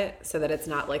about it, so that it's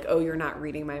not like, oh, you're not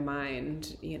reading my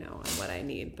mind, you know, on what I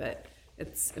need. But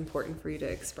it's important for you to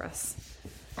express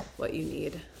what you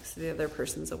need so the other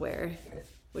person's aware,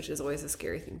 which is always a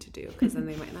scary thing to do, because then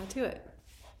they might not do it.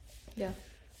 Yeah.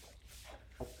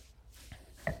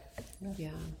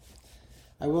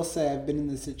 I will say I've been in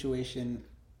this situation.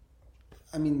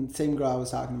 I mean, same girl I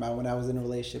was talking about, when I was in a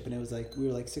relationship, and it was like we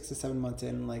were like 6 or 7 months in,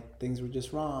 and like things were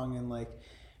just wrong, and like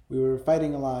we were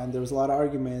fighting a lot, and there was a lot of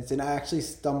arguments, and I actually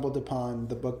stumbled upon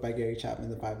the book by Gary Chapman,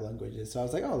 The 5 Languages. So I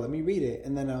was like, oh, let me read it.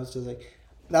 And then I was just like,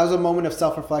 that was a moment of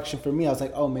self-reflection for me. I was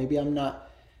like, oh, maybe I'm not,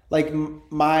 like,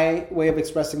 my way of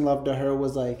expressing love to her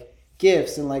was like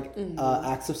gifts and like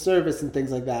acts of service and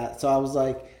things like that. So I was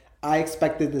like, I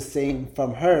expected the same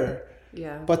from her.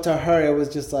 Yeah. But to her, it was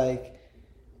just like,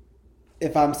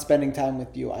 if I'm spending time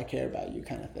with you, I care about you,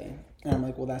 kind of thing. And I'm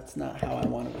like, well, that's not how I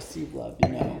want to receive love, you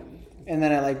know? And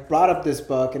then I like brought up this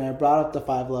book, and I brought up the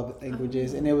 5 love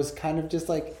languages, and it was kind of just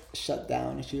like shut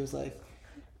down. And she was like,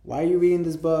 why are you reading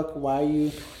this book? Why are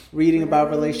you reading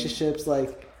about relationships?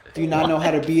 Like, do you not know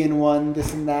how to be in one,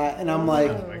 this and that? And I'm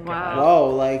like,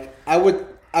 whoa, like I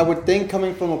would think,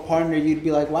 coming from a partner, you'd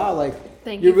be like, wow, like,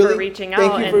 thank you for reaching out.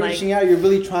 Thank you for reaching out. You're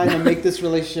really trying to make this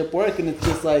relationship work. And it's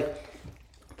just like,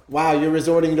 wow, you're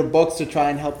resorting to books to try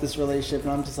and help this relationship.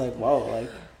 And I'm just like, whoa, like,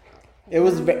 it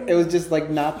was just like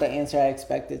not the answer I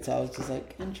expected. So I was just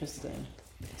like, interesting.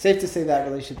 Safe to say that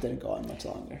relationship didn't go on much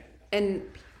longer. And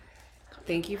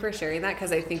thank you for sharing that,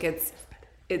 because I think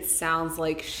it sounds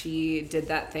like she did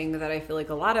that thing that I feel like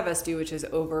a lot of us do, which is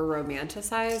over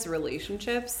romanticize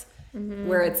relationships,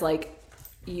 where it's like,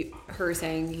 her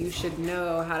saying you should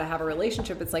know how to have a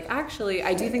relationship. It's like, actually,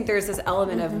 I do think there's this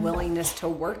element of willingness to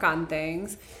work on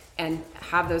things and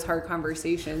have those hard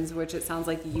conversations, which it sounds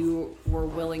like you were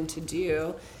willing to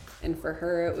do. And for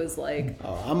her, it was like,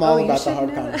 I'm all about the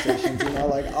hard conversations, you know,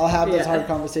 like I'll have those hard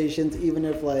conversations, even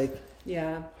if like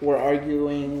we're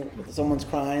arguing, someone's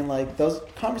crying, like those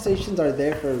conversations are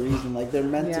there for a reason. Like, they're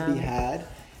meant to be had.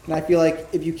 And I feel like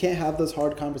if you can't have those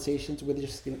hard conversations with your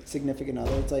significant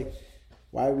other, it's like,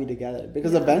 why are we together?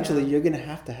 Because eventually you're going to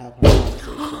have hard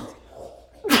conversations.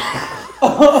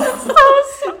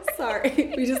 so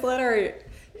sorry. We just let our...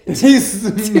 He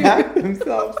smacked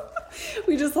himself.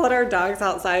 We just let our dogs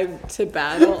outside to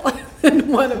battle, and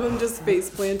one of them just face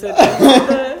planted into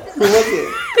the Who was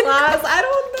it? class. I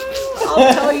don't know.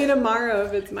 I'll tell you tomorrow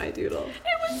if it's my doodle.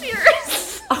 It was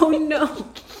yours. Oh no.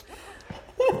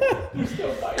 They're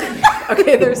still fighting.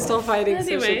 Okay, they're still fighting,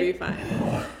 Anyway. so she'll be fine.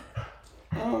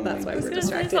 That's why we're I was gonna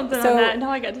say distracted. something on that. No,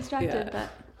 I got distracted. Yeah.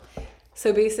 But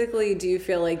So basically, do you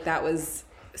feel like that was...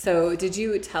 So did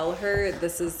you tell her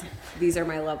these are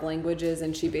my love languages,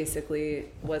 and she basically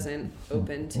wasn't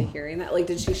open to hearing that? Like,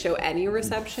 did she show any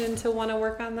reception to want to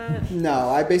work on that? No,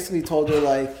 I basically told her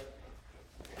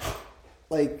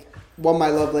like what my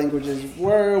love languages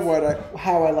were,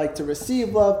 how I like to receive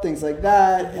love, things like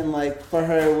that. And like for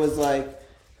her, it was like,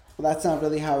 well, that's not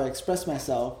really how I express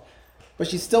myself. But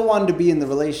she still wanted to be in the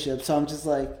relationship, so I'm just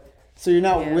like, so you're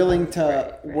not willing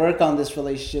to work on this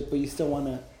relationship, but you still want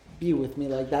to be with me.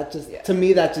 Like, that just to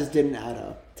me, that just didn't add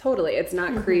up. Totally. It's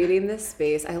not creating this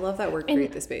space. I love that word,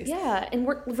 create the space. Yeah, and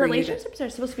relationships are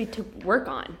supposed to be to work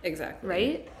on. Exactly.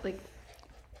 Right? Like,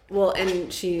 well,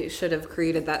 and she should have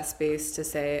created that space to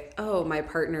say, oh, my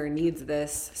partner needs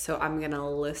this, so I'm going to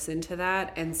listen to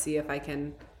that and see if I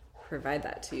can provide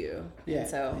that to you. Yeah, and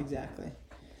so exactly.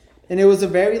 And it was a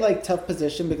very like tough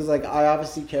position, because like I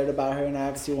obviously cared about her and I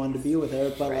obviously wanted to be with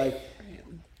her, but like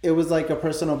it was like a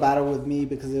personal battle with me,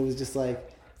 because it was just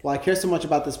like, well, I care so much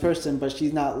about this person, but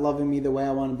she's not loving me the way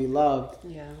I want to be loved.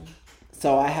 Yeah.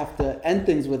 So I have to end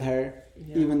things with her,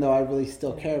 even though I really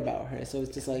still care about her. So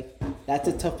it's just like, that's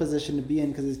a tough position to be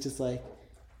in, because it's just like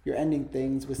you're ending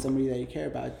things with somebody that you care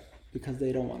about because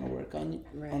they don't want to work on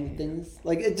things.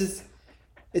 Like,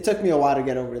 it took me a while to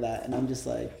get over that, and I'm just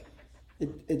like,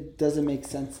 it doesn't make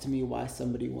sense to me why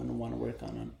somebody wouldn't want to work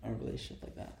on a relationship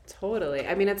like that. Totally.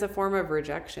 I mean, it's a form of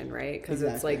rejection, right? Because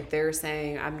it's like they're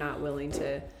saying, I'm not willing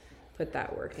to put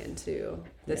that work into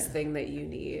this thing that you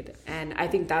need. And I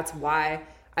think that's why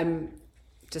I'm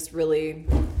just really,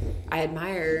 I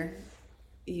admire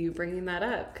you bringing that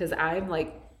up because I'm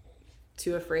like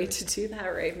too afraid to do that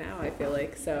right now, I feel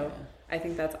like. So I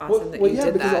think that's awesome that you did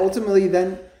that. Because ultimately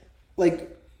then,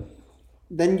 like,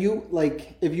 then you,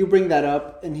 like, if you bring that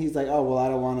up and he's like, oh, well, I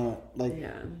don't want to, like,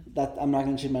 that I'm not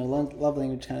going to change my love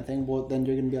language kind of thing, well, then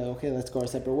you're going to be like, okay, let's go our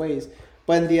separate ways.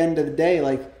 But at the end of the day,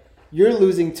 like, you're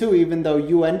losing too, even though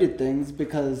you ended things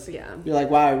because you're like,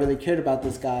 wow, I really cared about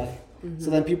this guy. Mm-hmm.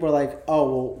 So then people are like, oh,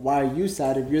 well, why are you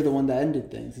sad if you're the one that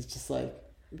ended things? It's just like,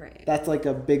 that's like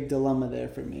a big dilemma there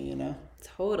for me, you know?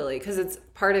 Totally, because it's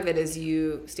part of it is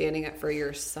you standing up for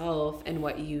yourself and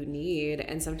what you need,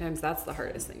 and sometimes that's the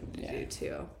hardest thing to do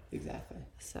too. Exactly.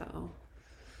 So,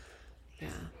 yeah.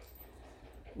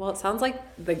 Well, it sounds like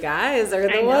the guys are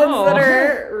the ones that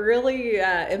are really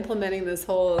implementing this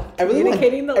whole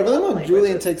communicating the love languages. I really want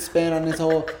Julian to expand on this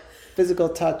whole physical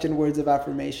touch and words of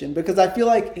affirmation, because I feel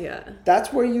like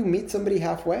that's where you meet somebody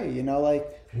halfway, you know? Like,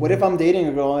 what if I'm dating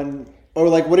a girl or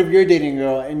like, what if you're dating a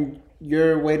girl and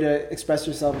your way to express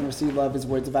yourself and receive love is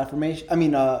words of affirmation. I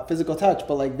mean, physical touch,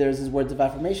 but like theirs is words of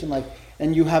affirmation. Like,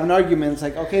 and you have an argument. It's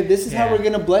like, okay, this is how we're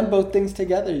gonna blend both things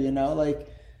together. You know, like,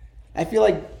 I feel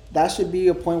like that should be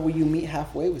a point where you meet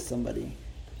halfway with somebody.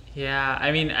 Yeah,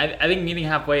 I mean, I think meeting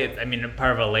halfway is,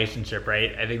 part of a relationship,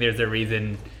 right? I think there's a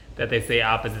reason that they say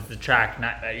opposites attract,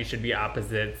 not that you should be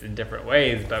opposites in different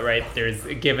ways, but right, there's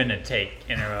a give and a take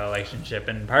in a relationship,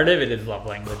 and part of it is love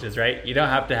languages, right? You don't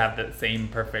have to have the same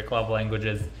perfect love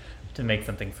languages to make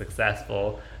something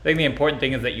successful. I think the important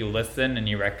thing is that you listen and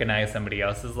you recognize somebody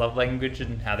else's love language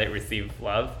and how they receive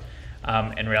love,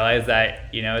 and realize that,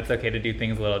 it's okay to do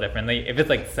things a little differently. If it's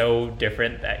like so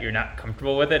different that you're not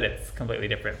comfortable with it, it's completely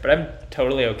different. But I'm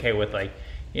totally okay with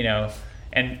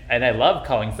and I love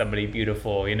calling somebody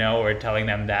beautiful, or telling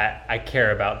them that I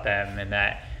care about them and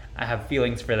that I have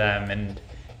feelings for them, and,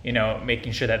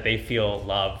 making sure that they feel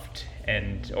loved,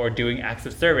 or doing acts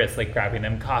of service like grabbing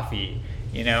them coffee,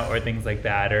 or things like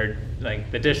that, or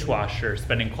like the dishwasher,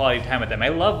 spending quality time with them. I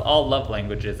love all love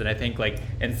languages, and I think like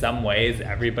in some ways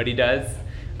everybody does.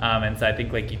 And so I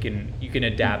think like you can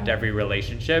adapt every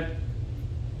relationship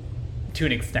to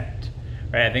an extent,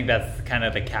 right? I think that's kind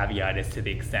of the caveat, is to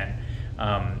the extent.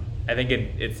 I think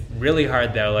it's really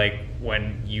hard though, like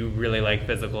when you really like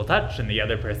physical touch and the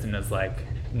other person is like,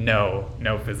 no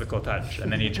physical touch,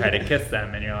 and then you try to kiss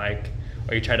them and you're like,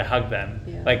 or you try to hug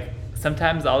them. Like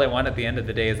sometimes all I want at the end of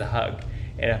the day is a hug,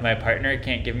 and if my partner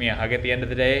can't give me a hug at the end of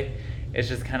the day, it's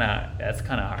just kind of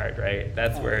hard, right?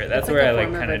 That's where I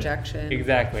like kind of rejection.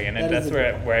 Exactly, and that's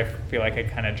where I feel like I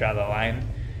kind of draw the line,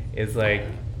 is like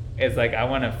I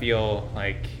want to feel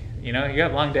like, you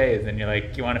have long days and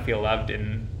you want to feel loved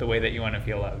in the way that you want to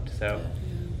feel loved. So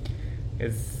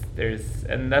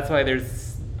and that's why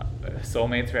there's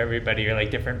soulmates for everybody, or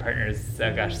like different partners.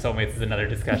 Gosh, soulmates is another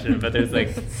discussion, but there's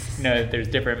like, there's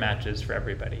different matches for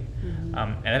everybody. Mm-hmm.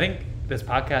 And I think this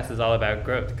podcast is all about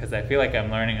growth, because I feel like I'm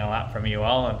learning a lot from you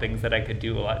all and things that I could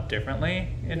do a lot differently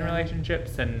in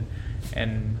relationships and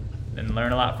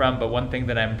learn a lot from. But one thing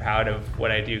that I'm proud of what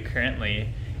I do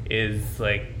currently is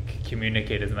like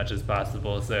communicate as much as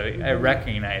possible. So I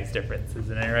recognize differences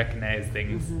and I recognize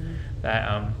things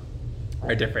that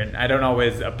are different. I don't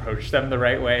always approach them the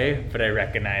right way, but I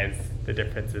recognize the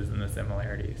differences and the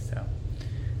similarities. So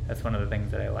that's one of the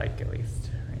things that I like, at least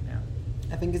right now.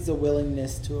 I think it's a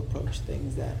willingness to approach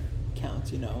things that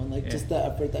counts, and like just the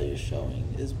effort that you're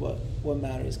showing is what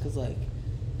matters. Because like,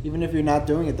 even if you're not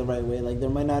doing it the right way, like there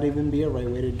might not even be a right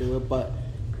way to do it, but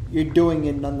you're doing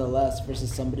it nonetheless,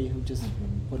 versus somebody who just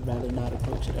would rather not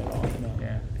approach it at all.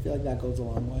 Yeah. I feel like that goes a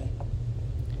long way.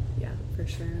 Yeah, for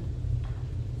sure.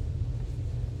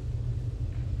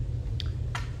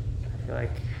 I feel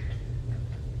like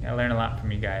I learn a lot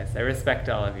from you guys. I respect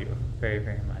all of you very,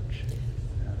 very much.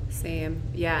 Same.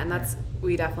 Yeah, and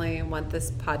we definitely want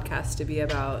this podcast to be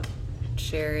about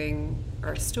sharing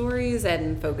our stories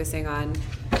and focusing on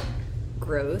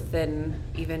growth, and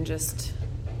even just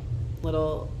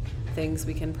little things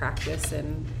we can practice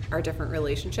in our different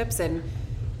relationships. And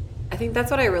I think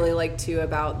that's what I really like too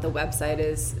about the website,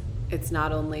 is it's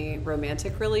not only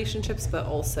romantic relationships but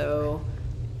also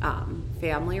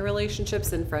family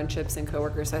relationships and friendships and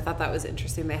coworkers. So I thought that was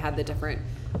interesting. They had the different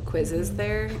quizzes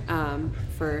there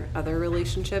for other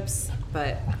relationships.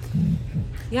 But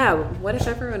yeah, what if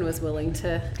everyone was willing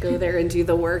to go there and do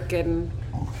the work and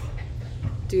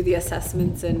do the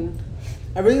assessments? And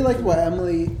I really liked what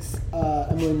Emily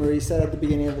Marie said at the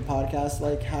beginning of the podcast,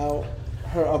 like how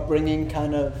her upbringing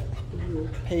kind of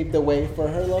paved the way for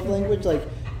her love language. Like,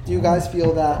 do you guys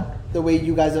feel that the way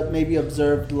you guys maybe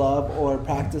observed love or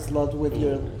practiced love with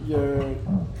your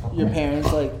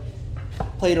parents, like,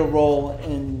 played a role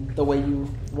in the way you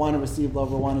want to receive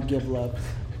love or want to give love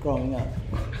growing up?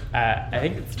 I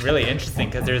think it's really interesting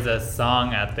because there's a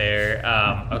song out there.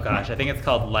 I think it's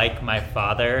called "Like My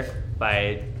Father"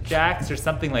 by Jax or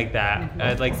something like that.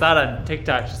 I saw it on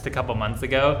TikTok just a couple months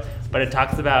ago, but it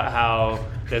talks about how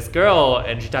this girl,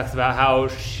 and she talks about how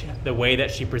the way that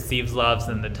she perceives loves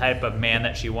and the type of man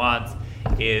that she wants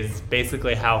is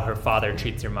basically how her father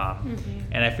treats her mom.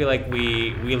 And I feel like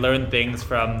we learn things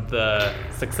from the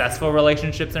successful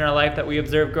relationships in our life that we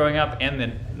observed growing up,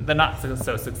 and the not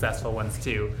so successful ones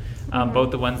too.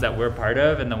 Both the ones that we're part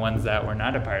of and the ones that we're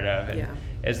not a part of.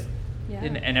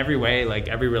 And in every way, like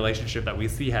every relationship that we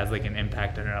see has like an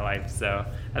impact on our life. So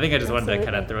I think I just wanted to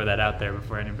kind of throw that out there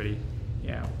before anybody,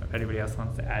 if anybody else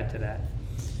wants to add to that.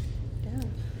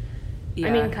 I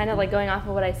mean, kind of like going off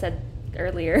of what I said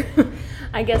earlier,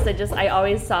 I guess I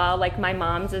always saw like my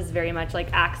mom's as very much like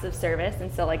acts of service.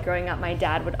 And so like growing up, my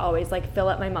dad would always like fill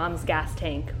up my mom's gas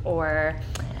tank or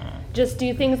just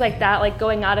do things like that, like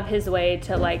going out of his way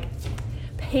to like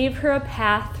pave her a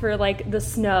path through like the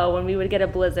snow when we would get a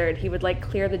blizzard. He would like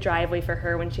clear the driveway for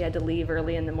her when she had to leave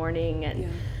early in the morning. And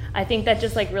I think that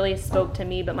just like really spoke to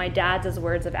me. But my dad's his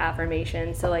words of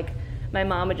affirmation. So like my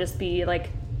mom would just be like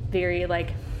very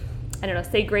like, I don't know,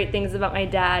 say great things about my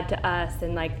dad to us.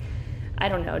 And like, I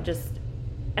don't know, just,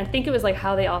 I think it was like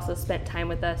how they also spent time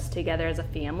with us together as a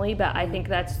family. But I think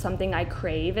that's something I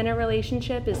crave in a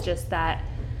relationship, is just that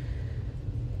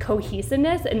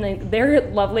cohesiveness. And like their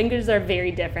love languages are very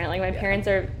different. Like my parents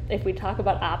are, if we talk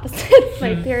about opposites,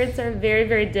 my parents are very,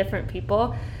 very different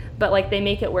people, but like they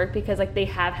make it work because like they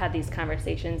have had these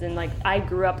conversations. And like I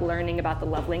grew up learning about the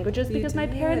love languages because my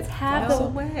parents had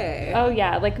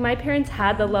like my parents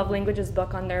had the love languages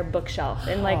book on their bookshelf.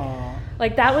 And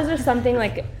like that was just something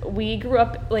like we grew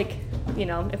up like,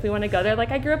 if we want to go there,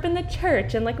 like I grew up in the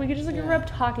church and like we just grew up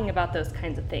talking about those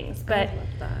kinds of things. But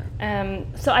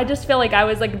so I just feel like I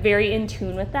was like very in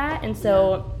tune with that. And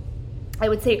so I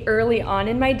would say early on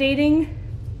in my dating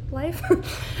life,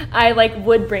 I like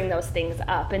would bring those things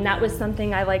up, and that was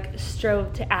something I like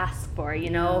strove to ask for,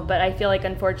 but I feel like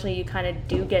unfortunately you kind of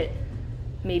do get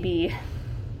maybe,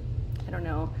 I don't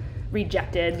know,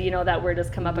 rejected, that word has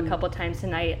come up a couple times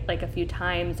tonight, like a few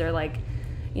times, or like,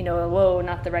 whoa,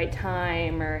 not the right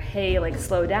time, or hey, like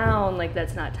slow down, like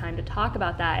that's not time to talk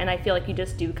about that. And I feel like you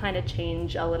just do kind of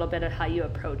change a little bit of how you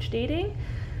approach dating.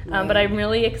 But I'm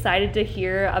really excited to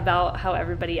hear about how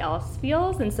everybody else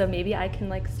feels, and so maybe I can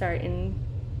like start in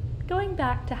going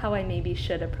back to how I maybe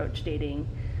should approach dating.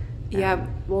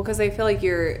 Because I feel like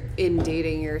you're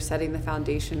setting the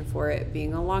foundation for it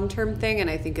being a long-term thing, and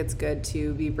I think it's good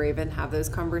to be brave and have those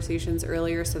conversations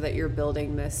earlier so that you're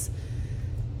building this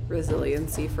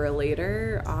resiliency for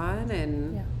later on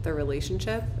in the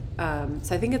relationship.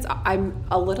 So I think I'm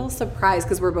a little surprised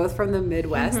because we're both from the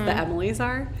Midwest, the Emilys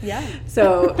are. Yeah.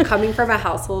 So coming from a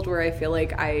household where I feel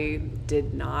like I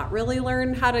did not really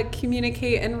learn how to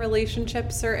communicate in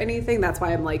relationships or anything, that's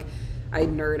why I'm like, I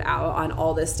nerd out on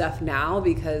all this stuff now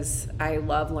because I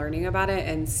love learning about it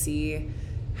and see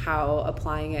how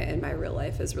applying it in my real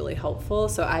life is really helpful.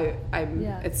 So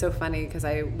it's so funny because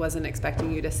I wasn't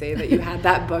expecting you to say that you had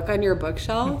that book on your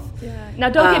bookshelf.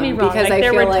 Now don't get me wrong, like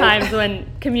there were times when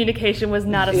communication was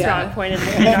not a strong point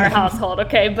in our household,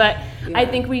 okay? But I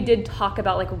think we did talk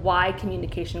about like why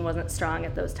communication wasn't strong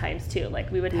at those times too.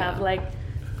 Like we would have like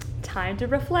time to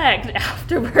reflect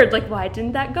afterward, like why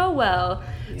didn't that go well?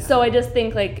 So I just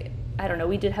think like, I don't know,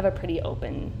 we did have a pretty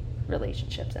open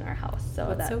relationships in our house,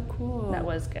 so that's so cool. That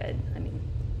was good. I mean,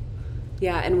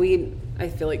 and I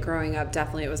feel like growing up,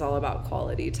 definitely it was all about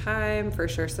quality time for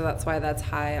sure. So that's why that's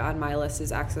high on my list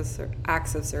is acts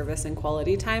of service and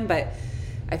quality time. But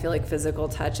I feel like physical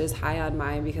touch is high on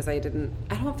mine because I don't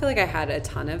feel like I had a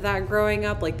ton of that growing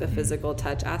up, like the physical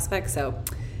touch aspect. So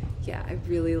I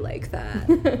really like that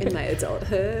in my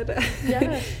adulthood.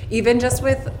 Even just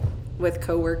with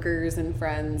coworkers and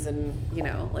friends, and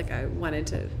like I wanted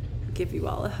to give you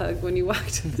all a hug when you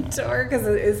walked in the door because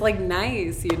it's like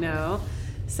nice,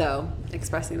 so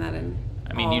expressing that in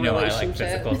I like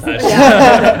physical touch.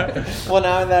 Well,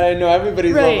 now that I know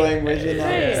everybody's love language,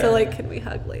 so like, can we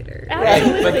hug later?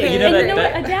 Absolutely.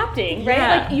 But adapting,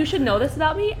 right? Like you should know this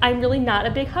about me. I'm really not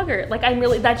a big hugger. Like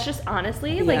that's just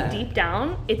honestly like deep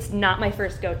down, it's not my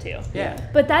first go-to.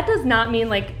 But that does not mean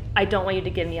like I don't want you to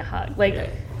give me a hug. Like.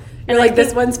 You're like,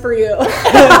 this one's for you. But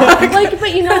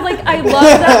I love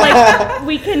that, like,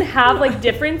 we can have, like,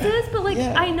 differences, but, like,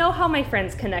 I know how my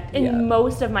friends connect, and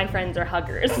most of my friends are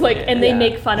huggers, like, and they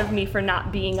make fun of me for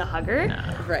not being a hugger.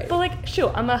 Right. But, like, shoot,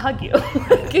 I'm gonna hug you.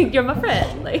 You're my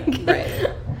friend. Like. Right.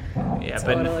 Yeah,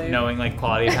 Totally. but knowing like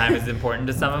quality time is important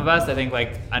to some of us. I think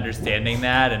like understanding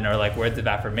that and or like words of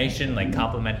affirmation, like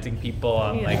complimenting people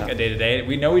on like a day to day.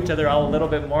 We know each other all a little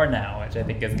bit more now, which I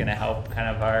think is going to help kind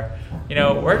of our,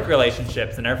 work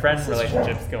relationships and our friend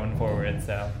relationships going forward.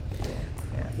 So,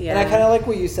 And I kind of like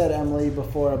what you said, Emily,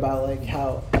 before about like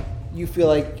how you feel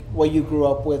like what you grew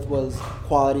up with was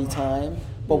quality time,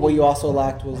 but what you also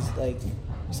lacked was like you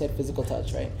said physical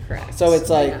touch, right? Correct. So it's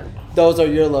like those are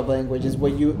your love languages,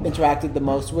 what you interacted the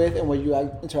most with and what you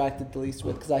interacted the least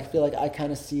with. Because I feel like I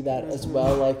kind of see that as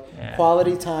well. Like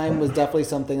quality time was definitely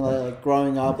something like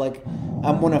growing up. Like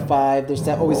I'm one of 5. There's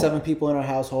always 7 people in our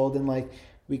household, and like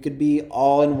we could be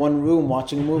all in one room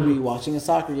watching a movie, watching a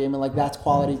soccer game, and like that's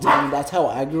quality time. That's how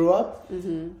I grew up.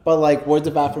 But like words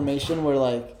of affirmation were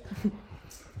like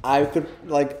I could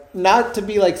like not to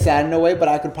be like sad in a way, but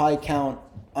I could probably count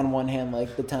on one hand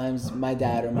like the times my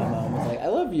dad or my mom was like, I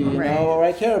love you, you know, or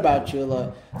I care about you.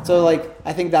 Like, so like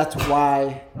I think that's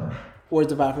why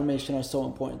words of affirmation are so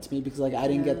important to me, because like I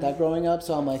didn't get that growing up,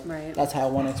 so I'm like that's how I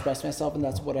want to express myself and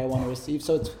that's what I want to receive.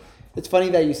 So it's funny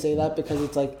that you say that, because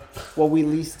it's like what we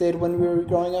least did when we were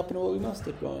growing up and what we most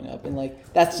did growing up, and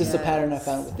like that's just a pattern I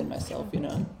found within myself, you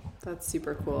know. That's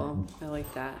super cool. I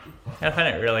like that. I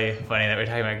find it really funny that we're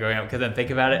talking about growing up, because I'm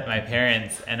thinking about it, my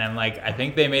parents, and I'm like, I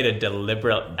think they made a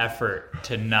deliberate effort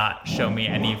to not show me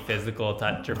any physical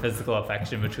touch or physical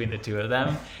affection between the two of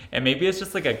them. And maybe it's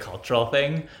just like a cultural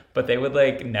thing, but they would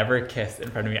like never kiss in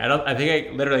front of me. I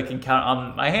think I literally can count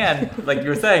on my hand, like you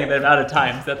were saying, the amount of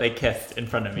times that they kissed in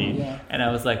front of me. Yeah. And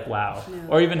I was like, wow. Yeah.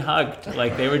 Or even hugged.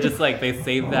 Like they were just like, they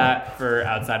saved that for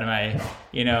outside of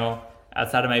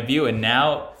my view. And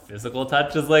now physical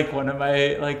touch is like one of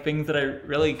my like things that I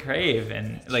really crave,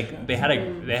 and like they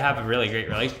have a really great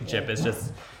relationship. It's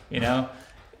just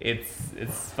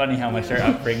it's funny how much our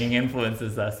upbringing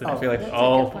influences us, and I feel like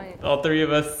all 4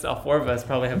 of us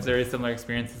probably have very similar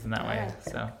experiences in that way.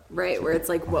 So right, where it's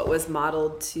like what was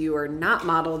modeled to you or not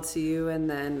modeled to you, and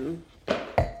then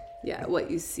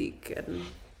what you seek and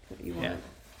what you want.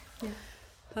 Yeah.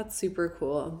 That's super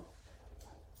cool.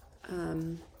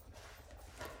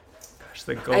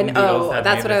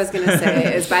 That's what I was going to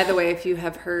say is, by the way, if you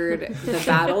have heard the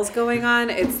battles going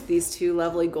on, it's these 2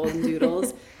 lovely golden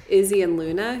doodles, Izzy and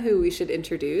Luna, who we should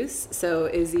introduce. So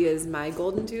Izzy is my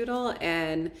golden doodle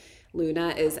and Luna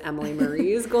is Emily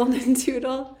Marie's golden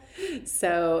doodle.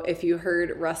 So if you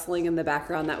heard rustling in the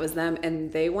background, that was them.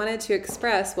 And they wanted to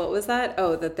express, what was that?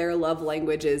 Oh, that their love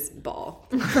language is ball.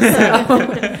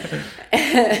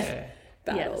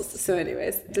 Battles. Yes. So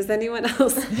anyways, does anyone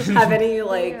else have any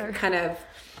like kind of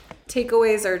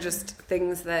takeaways or just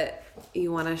things that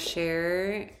you want to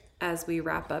share as we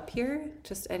wrap up here?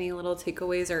 Just any little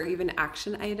takeaways or even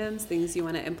action items, things you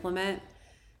want to implement?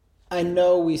 I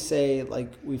know we say,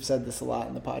 like, we've said this a lot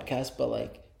in the podcast, but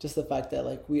like just the fact that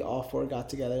like we all 4 got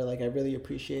together, like I really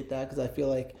appreciate that, because I feel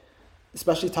like,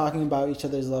 especially talking about each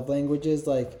other's love languages,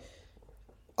 like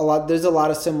there's a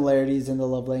lot of similarities in the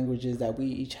love languages that we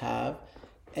each have.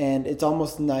 And it's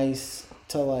almost nice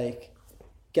to like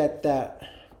get that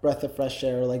breath of fresh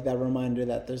air, or like that reminder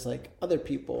that there's like other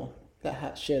people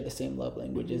that share the same love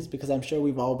languages. Because I'm sure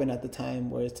we've all been at the time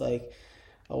where it's like,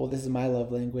 oh, well, this is my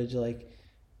love language. Like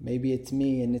maybe it's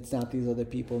me and it's not these other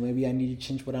people. Maybe I need to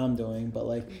change what I'm doing. But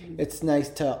like it's nice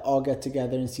to all get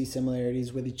together and see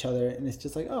similarities with each other. And it's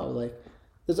just like, oh, like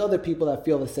there's other people that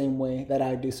feel the same way that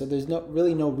I do. So there's no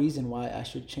reason why I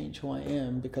should change who I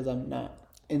am, because I'm not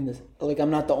in this, like I'm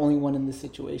not the only one in this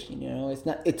situation, you know.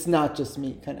 It's not just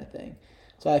me kind of thing.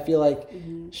 So I feel like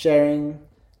sharing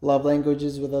love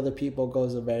languages with other people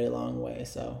goes a very long way.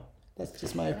 So that's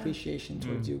just my appreciation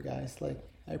towards you guys. Like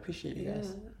I appreciate you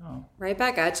guys. Right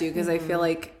back at you, because I feel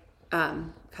like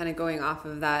kind of going off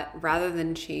of that, rather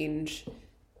than change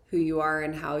who you are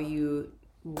and how you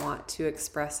want to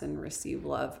express and receive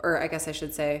love, or I guess I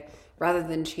should say, rather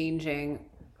than changing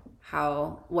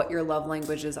what your love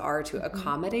languages are to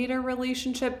accommodate a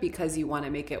relationship because you want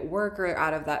to make it work, or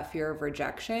out of that fear of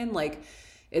rejection, like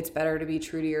it's better to be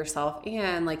true to yourself,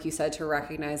 and like you said, to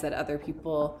recognize that other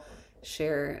people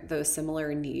share those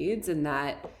similar needs, and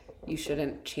that you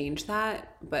shouldn't change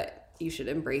that, but you should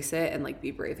embrace it and like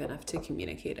be brave enough to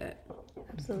communicate it.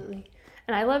 Absolutely.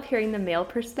 And I love hearing the male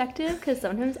perspective, because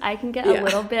sometimes I can get a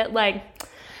little bit like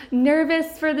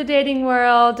nervous for the dating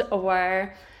world,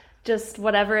 or just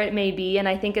whatever it may be. And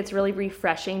I think it's really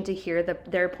refreshing to hear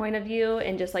their point of view.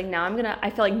 And just like now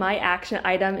I feel like my action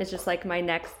item is just like my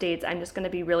next dates. I'm just going to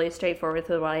be really straightforward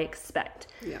with what I expect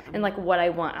and like what I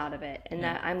want out of it. And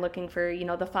that I'm looking for, the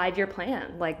 5-year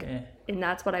plan, like, and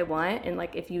that's what I want. And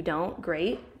like, if you don't,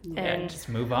 great, and just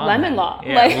move on. Lemon law.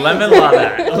 Yeah, lemon law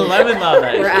that. Lemon law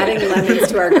that. We're adding lemons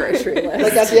to our grocery list.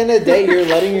 Like at the end of the day, you're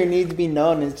letting your needs be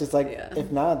known. It's just like, Yeah.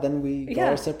 if not, then we go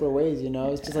our separate ways, you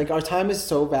know? It's just like our time is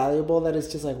so valuable that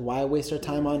it's just like, why waste our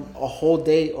time on a whole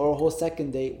date or a whole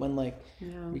second date when like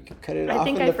we could cut it off. I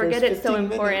think in I the forget first it's so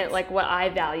 15 important, minutes. like what I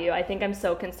value. I think I'm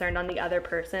so concerned on the other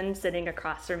person sitting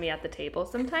across from me at the table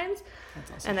sometimes.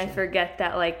 And I forget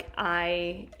that like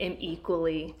I am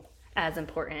equally as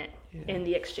important in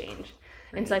the exchange.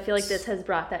 And so I feel like this has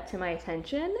brought that to my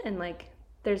attention, and like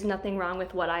there's nothing wrong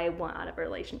with what I want out of a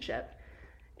relationship.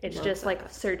 It's just like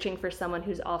searching for someone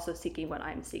who's also seeking what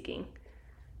I'm seeking.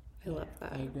 I love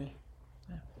that. I agree.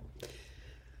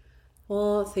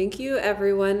 Well, thank you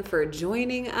everyone for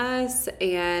joining us.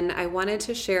 And I wanted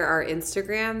to share our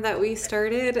Instagram that we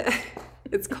started.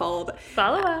 It's called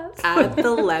Follow us. At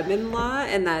the Lemon Law,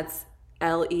 and that's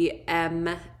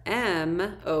LEMMON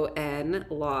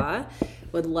Law.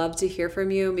 Would love to hear from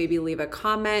you. Maybe leave a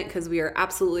comment because we are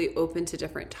absolutely open to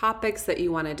different topics that you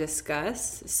want to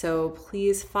discuss. So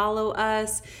please follow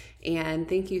us. And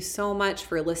thank you so much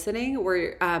for listening.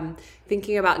 We're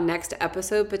thinking about next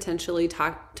episode potentially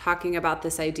talking about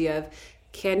this idea of,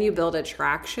 can you build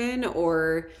attraction,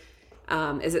 or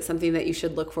is it something that you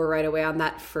should look for right away on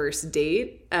that first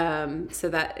date? So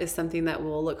that is something that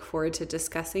we'll look forward to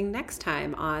discussing next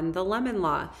time on The Lemon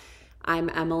Law.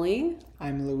 I'm Emily.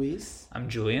 I'm Luis. I'm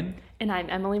Julian. And I'm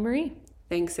Emily Marie.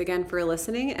 Thanks again for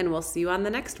listening, and we'll see you on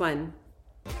the next one.